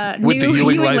with new the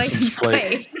Ewing license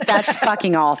plate. That's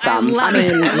fucking awesome. I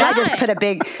mean, that just put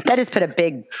a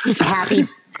big happy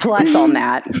plus on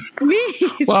that.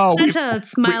 Well, such a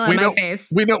smile on my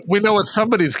face. We know what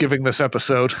somebody's giving this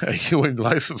episode, a Ewing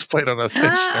license plate on a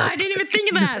stationary. I didn't even think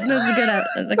of that.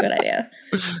 That's a good idea.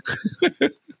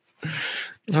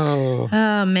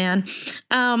 Oh man.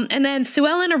 And then Sue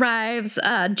Ellen arrives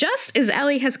just as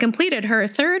Ellie has completed her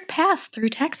third pass through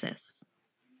Texas.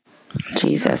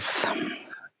 Jesus.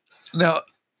 Now,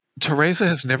 Teresa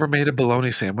has never made a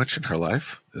bologna sandwich in her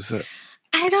life. Is that?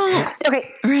 I don't.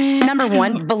 Okay. Number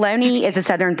one, bologna is a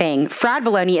Southern thing. Fried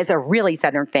bologna is a really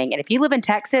Southern thing. And if you live in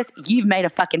Texas, you've made a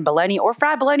fucking bologna or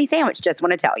fried bologna sandwich. Just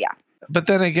want to tell you. But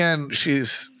then again,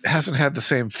 hasn't had the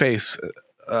same face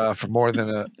for more than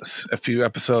a few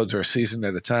episodes or a season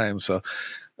at a time. So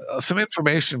some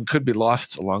information could be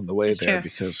lost along the way That's there true.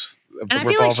 because of and the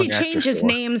I feel like she revolving changes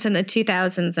names in the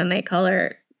 2000s and they call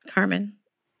her Carmen.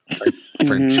 Like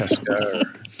Francesca.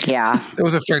 Yeah. There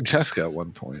was a Francesca at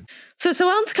one point. So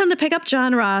Ellen's come to pick up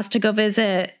John Ross to go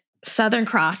visit Southern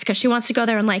Cross because she wants to go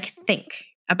there and think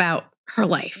about her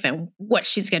life and what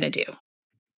she's going to do.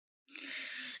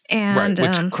 And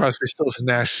which Crosby, Stills, and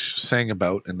Nash sang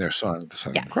about in their song, The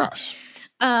Southern Cross.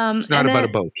 It's not about a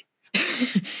boat.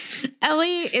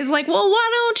 Ellie is like, well, why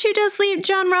don't you just leave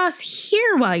John Ross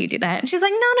here while you do that? And she's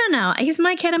like, no. He's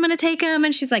my kid. I'm going to take him.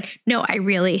 And she's like, no, I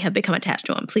really have become attached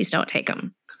to him. Please don't take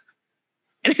him.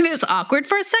 And it's awkward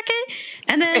for a second.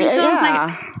 And then so I was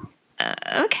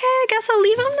I guess I'll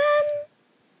leave him then.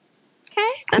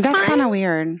 Okay, that's kind of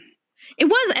weird. It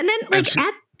was, and then like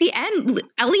at the end,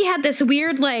 Ellie had this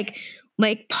weird like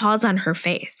pause on her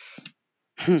face.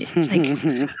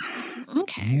 Like,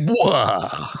 okay. Whoa.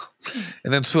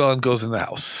 And then Sue Ellen goes in the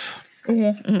house.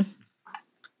 Mm-hmm.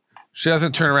 She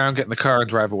doesn't turn around, get in the car, and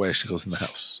drive away. She goes in the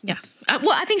house. Yes.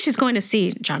 Well, I think she's going to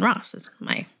see John Ross, is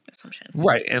my assumption.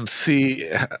 Right, and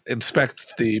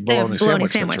inspect the bologna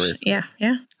sandwich situation. Yeah.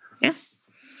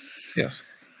 Yes.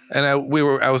 And I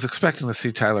was expecting to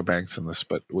see Tyler Banks in this,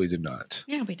 but we did not.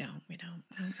 Yeah, we don't.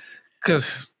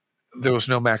 Because there was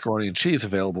no macaroni and cheese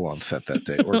available on set that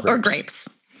day, or grapes. Or grapes.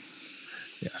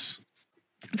 Yes.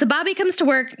 So Bobby comes to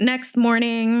work next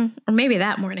morning, or maybe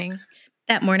that morning,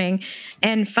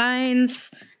 and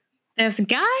finds this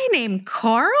guy named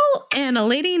Carl and a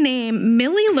lady named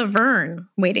Millie Laverne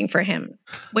waiting for him,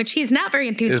 which he's not very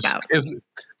enthused about.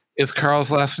 Is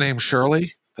Carl's last name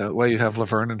Shirley? That way you have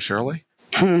Laverne and Shirley?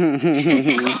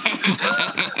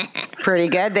 Pretty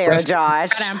good there, Josh.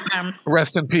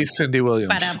 Rest in peace, Cindy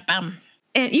Williams.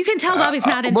 And you can tell Bobby's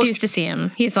not enthused to see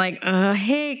him. He's like,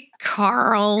 hey,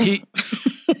 Carl. He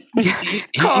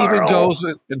even goes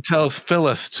and tells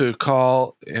Phyllis to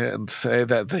call and say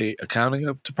that the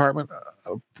accounting department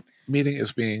meeting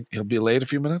he'll be late a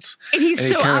few minutes. And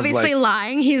he's so obviously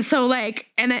lying. He's so like,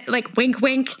 and then like wink,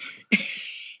 wink.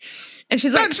 And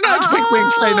she's like, nudge, wink,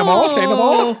 wink, say no more, say no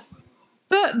more.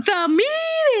 The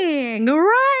meeting,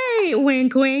 right?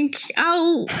 Wink, wink.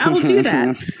 I'll do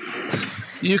that.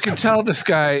 You can tell this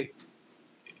guy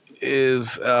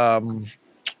is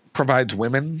provides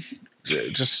women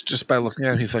just by looking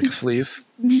at him. He's like a sleaze.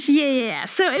 Yeah.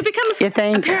 So it becomes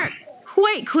apparent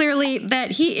quite clearly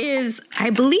that he is. I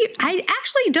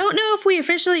actually don't know if we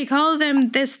officially call them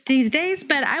this these days,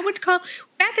 but I would call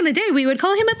back in the day we would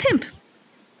call him a pimp.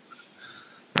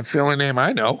 That's the only name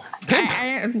I know. Pimp.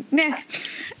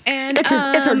 And it's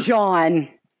her John.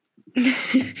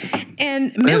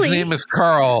 And Millie. His name is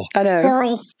Carl. I know.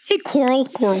 Coral. Hey, Coral.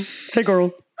 Hey,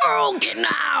 Coral. Coral, get in the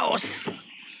house.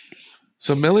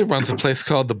 So Millie runs a place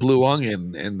called the Blue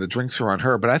Onion, and the drinks are on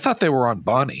her. But I thought they were on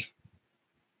Bonnie.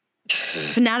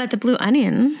 Not at the Blue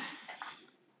Onion.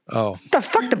 Oh. The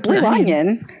fuck, the Blue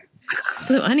Onion?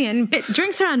 Blue Onion. But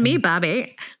drinks are on me,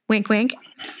 Bobby. Wink, wink.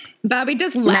 Bobby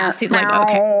just laughs. He's like,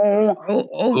 okay.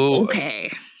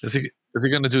 Okay. Is he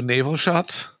going to do navel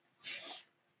shots?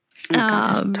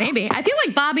 Maybe. I feel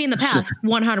like Bobby in the past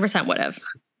 100% would have.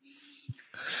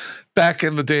 Back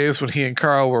in the days when he and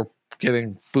Carl were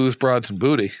getting booze, broads, and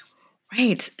booty.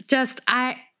 Right. Just,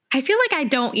 I feel like I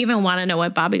don't even want to know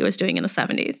what Bobby was doing in the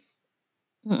 70s.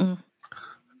 Mm-mm.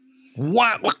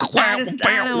 What? I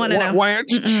don't want to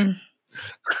know.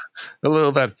 A little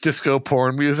of that disco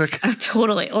porn music.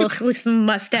 Totally. Like some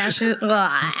mustaches.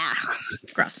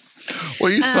 Gross.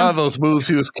 Well, you saw those moves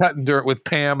he was cutting dirt with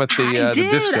Pam at the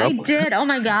disco. I did. Oh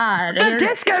my God. The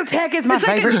discotheque is my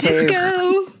favorite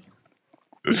too.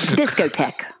 Disco.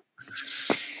 Discotheque.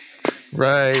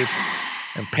 Right.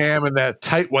 And Pam in that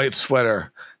tight white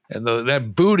sweater and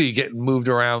that booty getting moved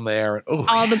around there. Oh,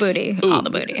 all the booty. Ooh. All the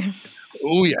booty.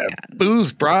 Oh, yeah. God.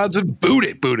 Booze, broads, and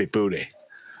booty.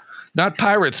 Not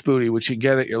Pirates booty, which you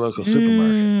get at your local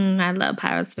supermarket. I love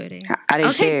Pirates booty. I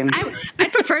do too. I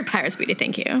prefer Pirates booty,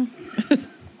 thank you.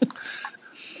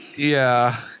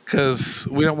 Yeah, because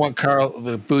we don't want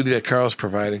the booty that Carl's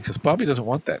providing, because Bobby doesn't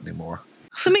want that anymore.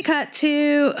 So we cut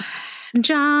to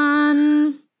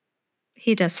John.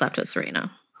 He just slept with Serena.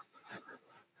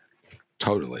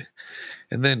 Totally.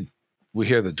 And then we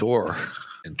hear the door,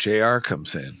 and JR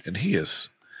comes in, and he is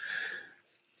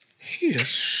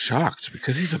shocked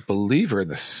because he's a believer in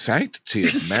the sanctity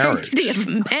of marriage. Sanctity of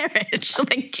marriage.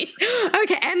 Like, geez.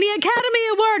 Okay, and the Academy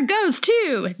Award goes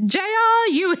to J.R.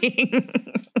 Ewing.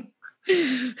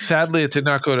 Sadly, it did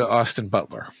not go to Austin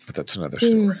Butler, but that's another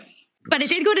story. But it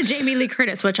did go to Jamie Lee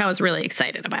Curtis, which I was really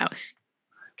excited about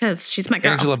because she's my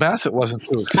girl. Angela Bassett wasn't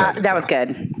too excited. That was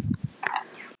good.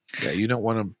 Yeah, you don't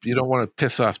want to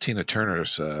piss off Tina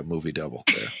Turner's movie double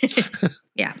there.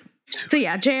 Yeah. So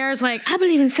yeah, JR's like, I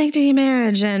believe in sanctity of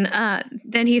marriage. And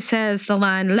then he says the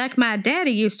line, like my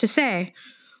daddy used to say,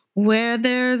 where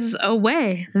there's a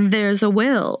way, there's a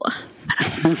will.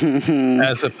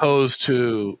 As opposed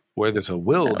to where there's a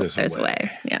will, there's a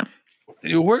way. Yeah.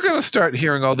 We're going to start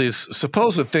hearing all these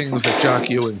supposed things that Jock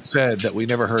Ewing said that we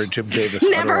never heard Jim Davis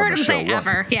never heard him say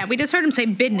ever. Yeah, we just heard him say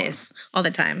business all the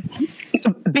time.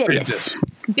 Business.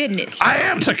 I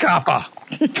am Takapa.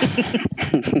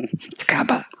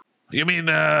 Takapa. You mean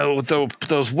with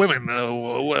those women?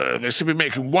 They should be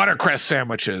making watercress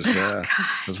sandwiches.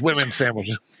 Those women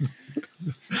sandwiches.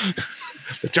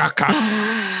 The Jock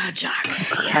Cop. Jock.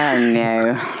 Oh,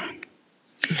 no.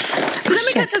 So then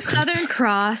we got to Southern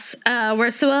Cross, where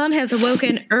Sue Ellen has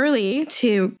awoken early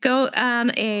to go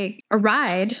on a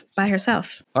ride by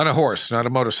herself. On a horse, not a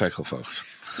motorcycle, folks.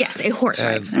 Yes, a horse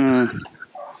ride.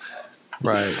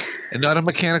 Right. And not a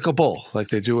mechanical bull like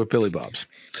they do at Billy Bob's.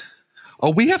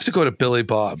 Oh, we have to go to Billy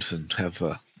Bob's and have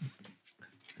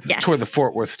toward the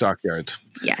Fort Worth Stockyards.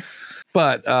 Yes.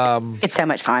 But it's so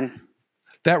much fun.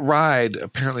 That ride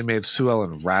apparently made Sue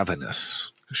Ellen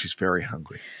ravenous because she's very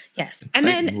hungry. Yes. And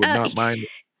then would not mind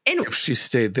if she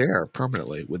stayed there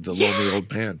permanently with the lonely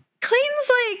old man.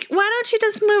 Clayton's like, why don't you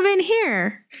just move in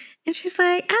here? And she's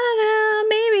like, I don't know,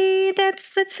 maybe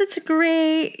that's a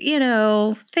great,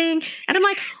 thing. And I'm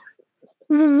like,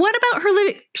 what about her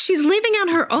living? She's living on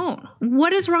her own.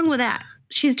 What is wrong with that?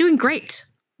 She's doing great.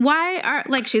 Why are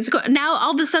now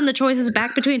all of a sudden the choice is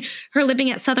back between her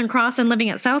living at Southern Cross and living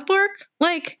at South Fork?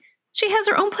 Like, she has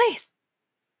her own place.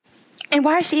 And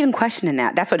why is she even questioning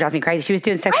that? That's what drives me crazy. She was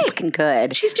doing so fucking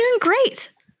good. She's doing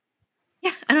great.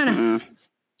 Yeah, I don't know.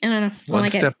 I don't know. One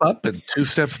step up and two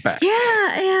steps back.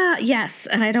 Yeah, yes.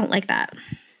 And I don't like that.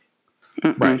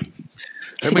 Right.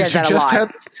 She does that a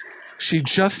lot. She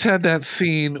just had that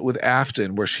scene with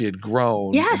Afton where she had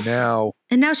grown. Yes.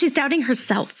 And now she's doubting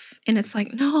herself. And it's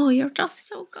like, no, you're just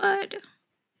so good.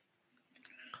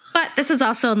 But this is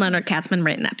also a Leonard Katzman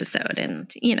written episode.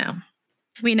 And,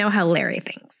 we know how Larry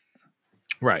thinks.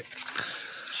 Right.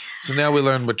 So now we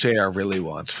learn what JR really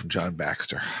wants from John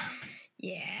Baxter.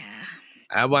 Yeah.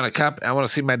 I want to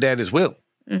see my daddy's will.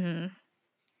 Mm-hmm.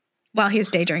 While he's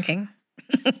day drinking.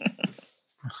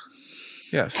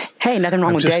 Yes. Hey, nothing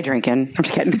wrong with day drinking. I'm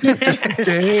just kidding. Just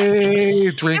day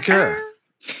drinker.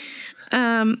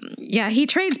 Yeah, he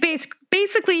trades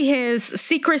basically his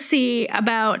secrecy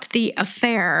about the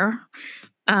affair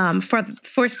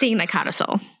for seeing the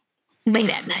codicil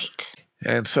late at night.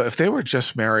 And so if they were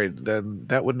just married, then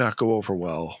that would not go over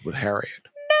well with Harriet.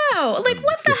 No,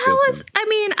 what the hell is... I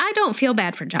mean, I don't feel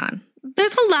bad for John.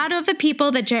 There's a lot of the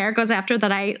people that JR goes after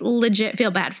that I legit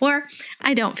feel bad for.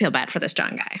 I don't feel bad for this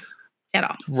John guy at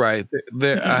all. Right.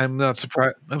 I'm not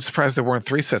surprised. I'm surprised there weren't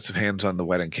 3 sets of hands on the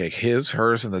wedding cake. His,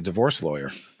 hers, and the divorce lawyer.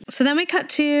 So then we cut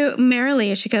to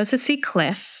Marilee. She goes to see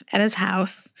Cliff at his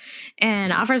house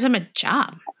and offers him a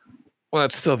job. Well,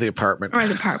 that's still the apartment. Or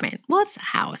the apartment. Well, it's a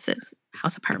house. It's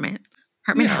apartment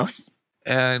house.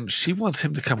 And she wants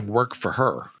him to come work for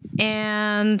her.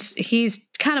 And he's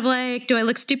kind of like, do I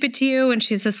look stupid to you? And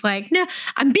she's just like, no,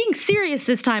 I'm being serious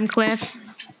this time, Cliff.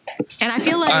 And I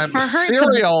feel like for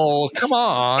her, come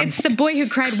on. It's the boy who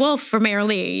cried wolf for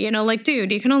Marilee.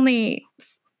 Dude, you can only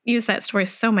use that story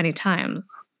so many times.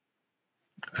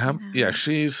 Yeah,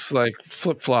 she's like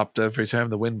flip-flopped every time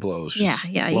the wind blows. She's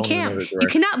you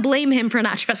cannot blame him for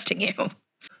not trusting you.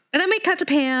 And then we cut to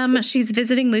Pam. She's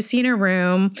visiting Lucy in her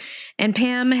room, and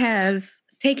Pam has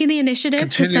taken the initiative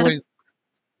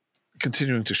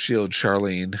continuing to shield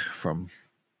Charlene from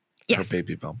her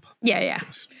baby bump. Yeah.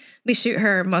 Yes. We shoot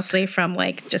her mostly from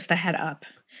just the head up.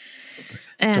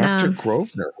 And, Dr.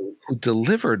 Grosvenor, who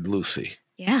delivered Lucy.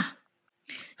 Yeah.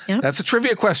 Yep. That's a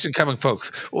trivia question coming, folks.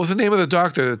 What was the name of the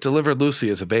doctor that delivered Lucy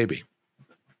as a baby?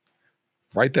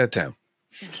 Write that down.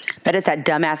 But it's that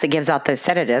dumbass that gives out the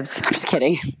sedatives. I'm just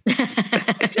kidding.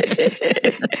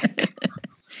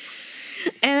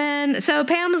 And so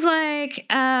Pam's like,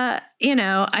 I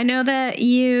know that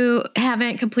you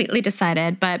haven't completely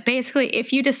decided, but basically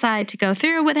if you decide to go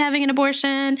through with having an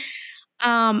abortion,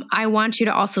 I want you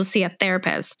to also see a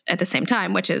therapist at the same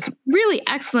time, which is really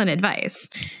excellent advice.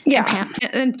 Yeah.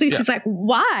 And Lucy's like,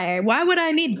 why? Why would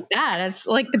I need that? It's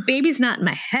like the baby's not in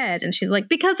my head. And she's like,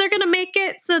 because they're going to make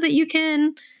it so that you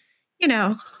can,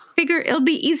 it'll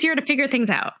be easier to figure things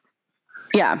out.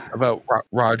 Yeah. About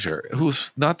Roger,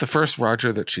 who's not the first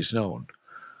Roger that she's known.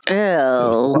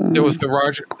 Oh. There was the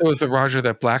Roger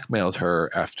that blackmailed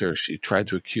her after she tried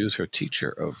to accuse her teacher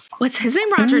of... What's his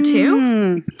name, Roger,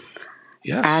 too?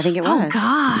 Yes. I think it was. Oh,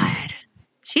 God.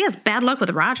 She has bad luck with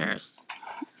Rogers.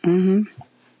 Mm-hmm.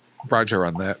 Roger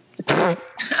on that. I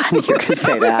knew you were going to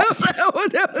say that.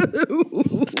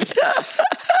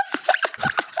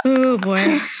 Oh,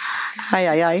 boy.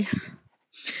 Aye.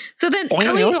 So then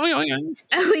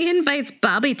Ellie invites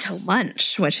Bobby to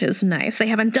lunch, which is nice. They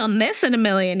haven't done this in a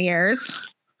million years.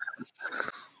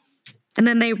 And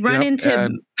then they run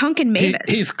into Pumpkin Mavis.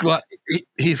 He's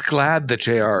glad that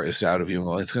JR is out of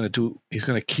Ewing. He's going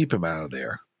to keep him out of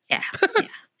there. Yeah.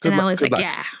 And Ellie's like,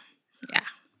 yeah.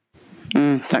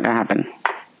 It's not going to happen.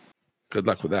 Good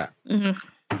luck with that.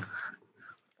 Mm-hmm.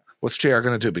 What's JR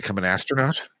going to do? Become an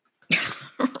astronaut?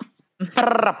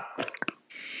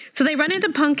 So they run into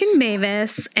Pumpkin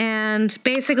Mavis, and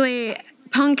basically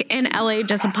Punk and Ellie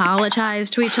just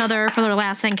apologized to each other for their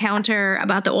last encounter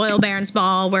about the oil baron's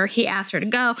ball where he asked her to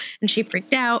go and she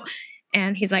freaked out.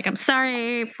 And he's like, I'm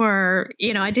sorry for,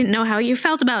 I didn't know how you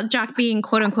felt about Jock being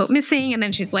quote unquote missing. And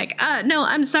then she's like, no,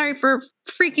 I'm sorry for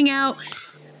freaking out.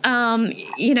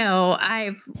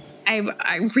 I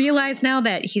realize now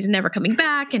that he's never coming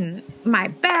back and my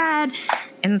bad.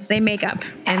 And they make up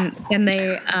and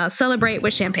they celebrate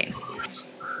with champagne.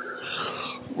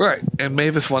 Right. And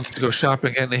Mavis wants to go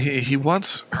shopping and he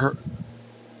wants her.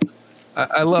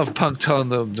 I love Punk telling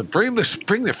them to bring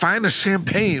the finest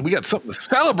champagne. We got something to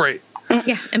celebrate.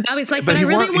 Yeah. And Bobby's like, but I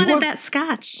really wanted that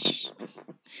scotch.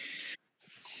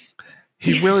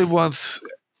 He really wants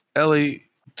Ellie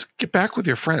to get back with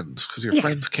your friends because your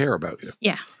friends care about you.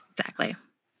 Yeah, exactly.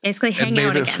 Basically hang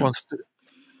out again.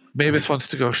 Mavis wants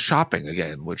to go shopping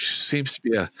again, which seems to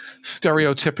be a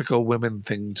stereotypical women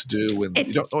thing to do when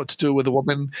you don't know what to do with a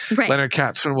woman. Right. Leonard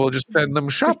Katzman will just send them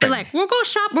shopping. Just be like, we'll go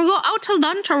shop, we'll go out to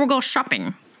lunch or we'll go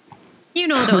shopping. You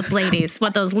know those ladies,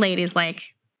 what those ladies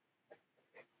like.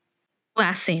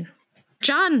 Last scene.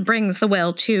 John brings the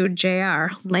will to JR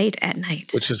late at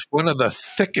night. Which is one of the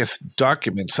thickest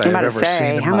documents I've ever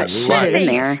seen in how my much life. shit is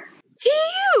in there?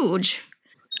 Huge.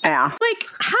 Yeah. Like,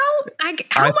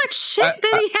 how much shit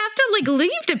did he have to,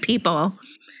 leave to people?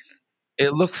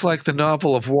 It looks like the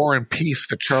novel of War and Peace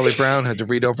that Charlie Brown had to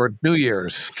read over New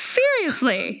Year's.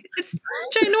 Seriously. It's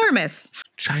ginormous.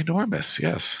 Ginormous,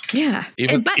 yes. Yeah.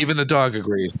 Even the dog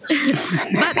agrees.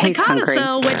 But the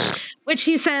codicil, which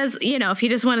he says, if you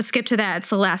just want to skip to that,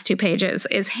 it's the last 2 pages,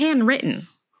 is handwritten.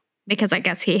 Because I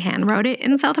guess he handwrote it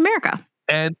in South America.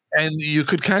 And you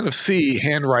could kind of see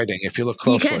handwriting if you look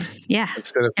closely. You could, yeah.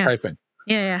 Instead of typing.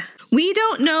 Yeah. We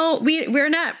don't know. We're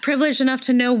not privileged enough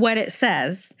to know what it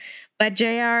says. But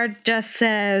JR just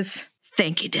says,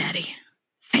 thank you, Daddy.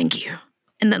 Thank you.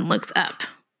 And then looks up.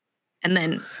 And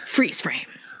then freeze frame.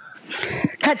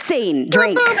 Cutscene.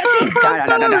 Drink.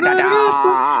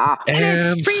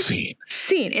 And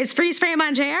scene. It's freeze frame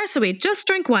on JR, so we just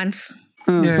drink once.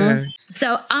 Mm-hmm. Yeah.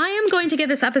 So I am going to give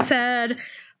this episode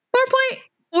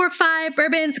 4.45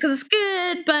 bourbons because it's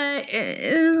good, but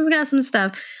it's got some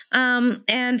stuff.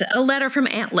 And a letter from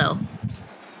Aunt Lil.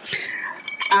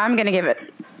 I'm going to give it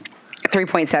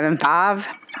 3.75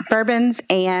 bourbons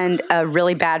and a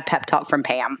really bad pep talk from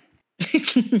Pam.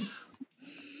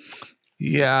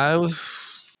 Yeah,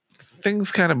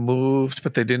 things kind of moved,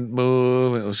 but they didn't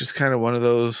move. It was just kind of one of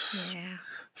those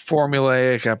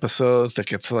formulaic episodes that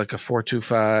gets like a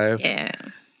 4.25. Yeah.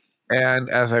 And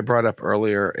as I brought up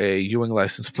earlier, a Ewing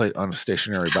license plate on a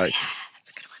stationary bike. Yeah,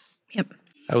 that's a good one. Yep.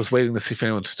 I was waiting to see if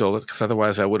anyone stole it because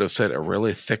otherwise I would have said a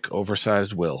really thick,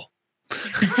 oversized will.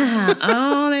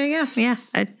 Oh, there you go. Yeah.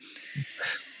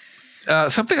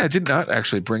 Something I did not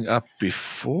actually bring up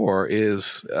before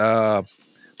is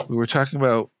we were talking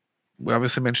about, we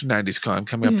obviously mentioned 90s Con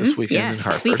coming up this weekend in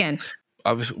Hartford. This weekend.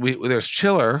 Obviously, there's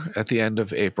Chiller at the end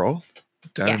of April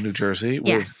down in New Jersey.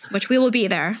 Yes, which we will be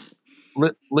there.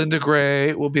 Linda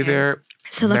Gray will be there.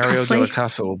 Mario Presley. Della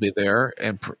Casa will be there,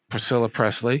 and Priscilla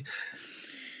Presley.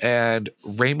 And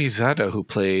Rami Zada, who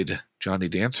played Johnny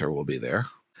Dancer, will be there.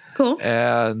 Cool.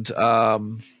 And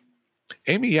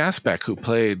Amy Yasbeck, who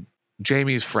played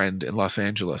Jamie's friend in Los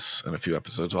Angeles in a few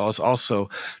episodes, also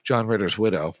John Ritter's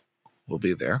widow, will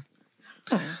be there.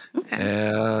 Oh, okay.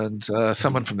 And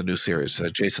someone from the new series,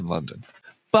 Jason London.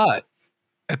 But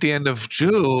at the end of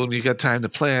June, you got time to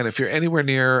plan. If you're anywhere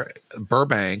near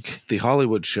Burbank, the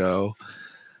Hollywood show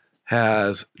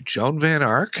has Joan Van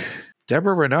Ark.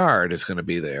 Deborah Renard is going to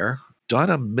be there.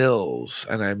 Donna Mills,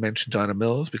 and I mentioned Donna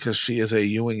Mills because she is a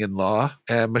Ewing in law.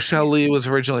 And Michelle Lee was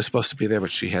originally supposed to be there,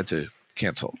 but she had to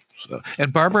cancel. So,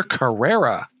 and Barbara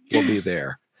Carrera will be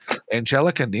there.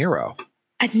 Angelica Nero.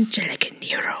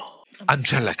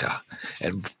 Angelica.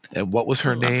 And what was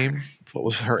her name? What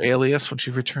was her alias when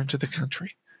she returned to the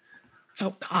country?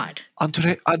 Oh, God.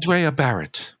 Andrea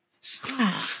Barrett.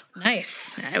 Oh,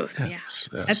 nice. Yes.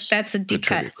 That's a deep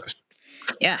cut.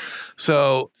 Yeah.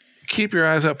 So keep your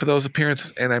eyes up for those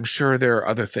appearances, and I'm sure there are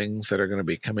other things that are going to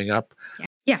be coming up.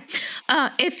 Yeah.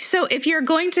 If you're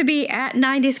going to be at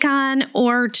 90s Con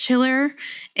or Chiller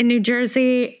in New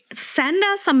Jersey, send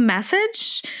us a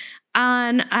message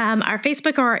on our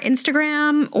Facebook or our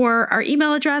Instagram or our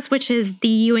email address, which is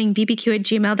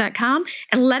theewingbbq@gmail.com,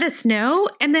 and let us know.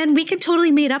 And then we can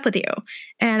totally meet up with you.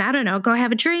 And I don't know, go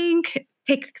have a drink,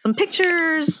 take some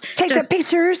pictures. Talk Chat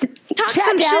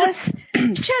Dallas.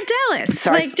 Chat Dallas.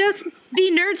 Sorry. Like, just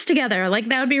be nerds together. Like,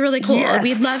 that would be really cool. Yes.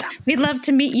 We'd love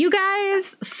to meet you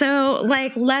guys. So,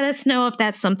 like, let us know if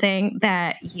that's something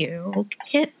that you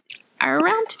are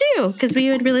around to do, because we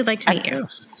would really like to meet you.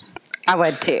 Yes. I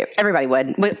would too. Everybody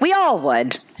would. We all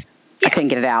would. Yes. I couldn't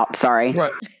get it out. Sorry.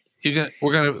 Right.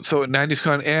 We're gonna so at 90s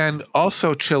Con and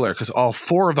also Chiller because all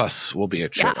four of us will be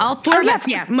at Chiller. Yeah, all four of us.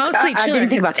 Yeah, mostly Chiller.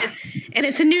 And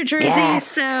it's in New Jersey,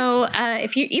 so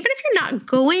if you're not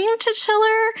going to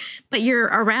Chiller, but you're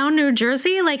around New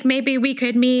Jersey, like maybe we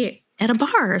could meet at a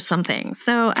bar or something.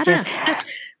 So I don't know. Just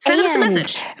send us a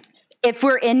message. If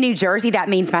we're in New Jersey, that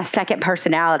means my second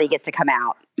personality gets to come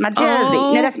out. My Jersey.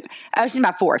 No, she's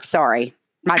my fourth. Sorry.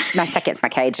 My second's my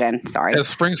Cajun. Sorry.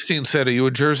 As Springsteen said, are you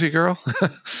a Jersey girl?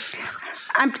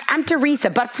 I'm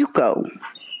Teresa Buttfuoco.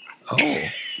 Oh.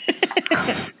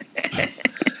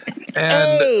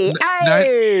 And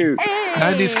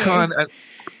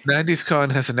 90s Con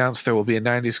has announced there will be a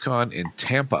 90s Con in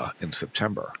Tampa in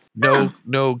September. No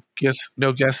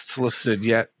guests listed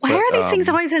yet. Why are these things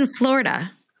always in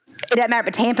Florida? It doesn't matter,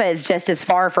 but Tampa is just as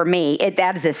far for me.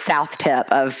 That is the south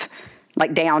tip of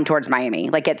like down towards Miami.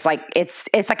 Like it's like a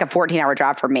 14-hour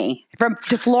drive for me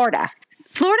to Florida.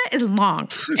 Florida is long.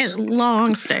 It's a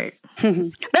long state.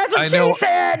 That's what she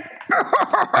said.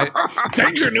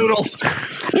 Danger Noodle.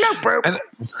 No, bro.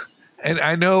 And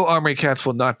I know Omri Katz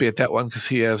will not be at that one because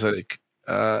he has an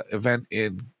event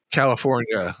in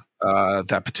California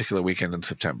that particular weekend in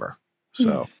September.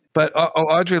 So, but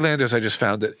Audrey Landers, I just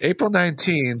found it. April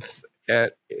 19th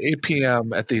at 8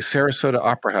 p.m. at the Sarasota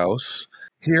Opera House.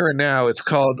 Here and Now, it's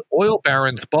called Oil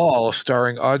Baron's Ball,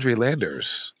 starring Audrey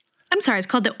Landers. I'm sorry, it's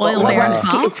called the Oil Baron's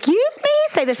Ball? Excuse me?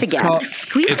 Say this again.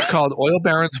 It's called Oil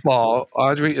Baron's Ball.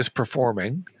 Audrey is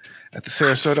performing at the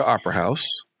Sarasota Opera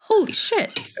House. Holy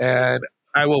shit. And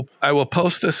I will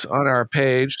post this on our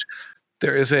page.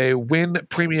 There is a win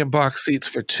premium box seats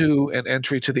for 2 and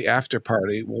entry to the after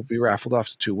party will be raffled off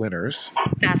to 2 winners.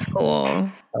 That's cool.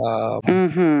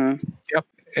 Yep.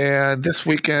 And this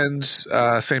weekend,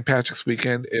 St. Patrick's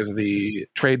weekend, is the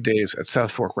trade days at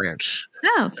South Fork Ranch.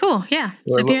 Oh, cool. Yeah.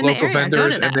 So if you're in local the area,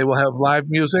 vendors, and they will have live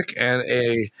music and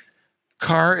a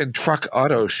car and truck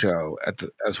auto show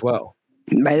as well.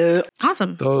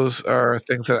 Awesome. Those are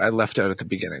things that I left out at the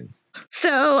beginning.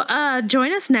 So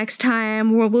join us next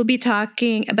time where we'll be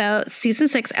talking about season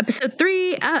 6, episode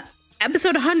 3,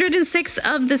 episode 106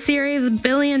 of the series $1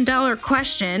 Billion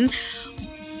Question.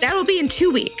 That'll be in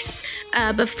 2 weeks.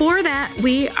 Before that,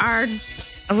 we are,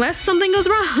 unless something goes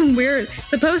wrong, we're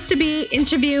supposed to be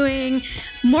interviewing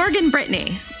Morgan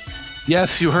Brittany.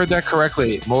 Yes, you heard that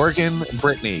correctly. Morgan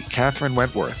Brittany, Catherine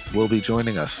Wentworth, will be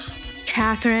joining us.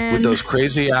 Catherine. With those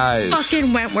crazy eyes.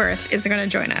 Fucking Wentworth is going to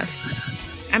join us.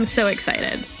 I'm so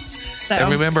excited. So.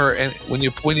 And remember, and when you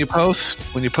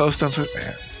post on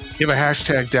Twitter, give a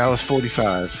hashtag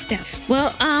Dallas45. Yeah.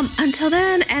 Well, until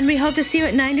then, and we hope to see you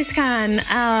at 90s Con.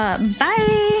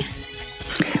 Bye.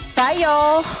 Bye,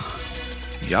 y'all.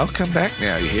 Y'all come back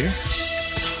now, you hear?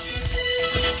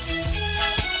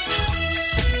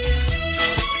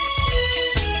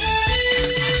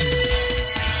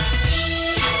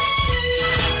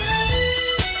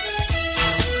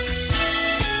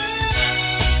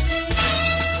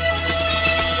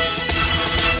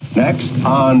 Next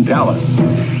on Dallas.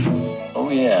 Oh,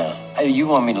 yeah. Hey, you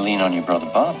want me to lean on your brother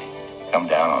Bobby? Come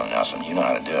down on him, Nelson. You know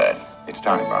how to do it. It's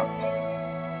time, Bob.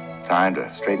 Time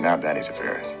to straighten out Daddy's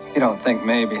affairs. You don't think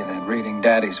maybe that reading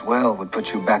Daddy's will would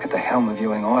put you back at the helm of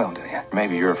Ewing Oil, do you?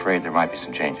 Maybe you're afraid there might be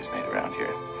some changes made around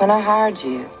here. When I hired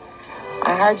you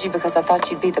because I thought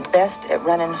you'd be the best at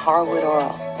running Harwood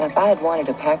Oil. Now, if I had wanted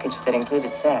a package that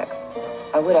included sex,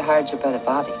 I would have hired your brother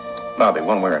Bobby. Bobby,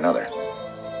 one way or another,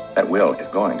 that will is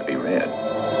going to be read.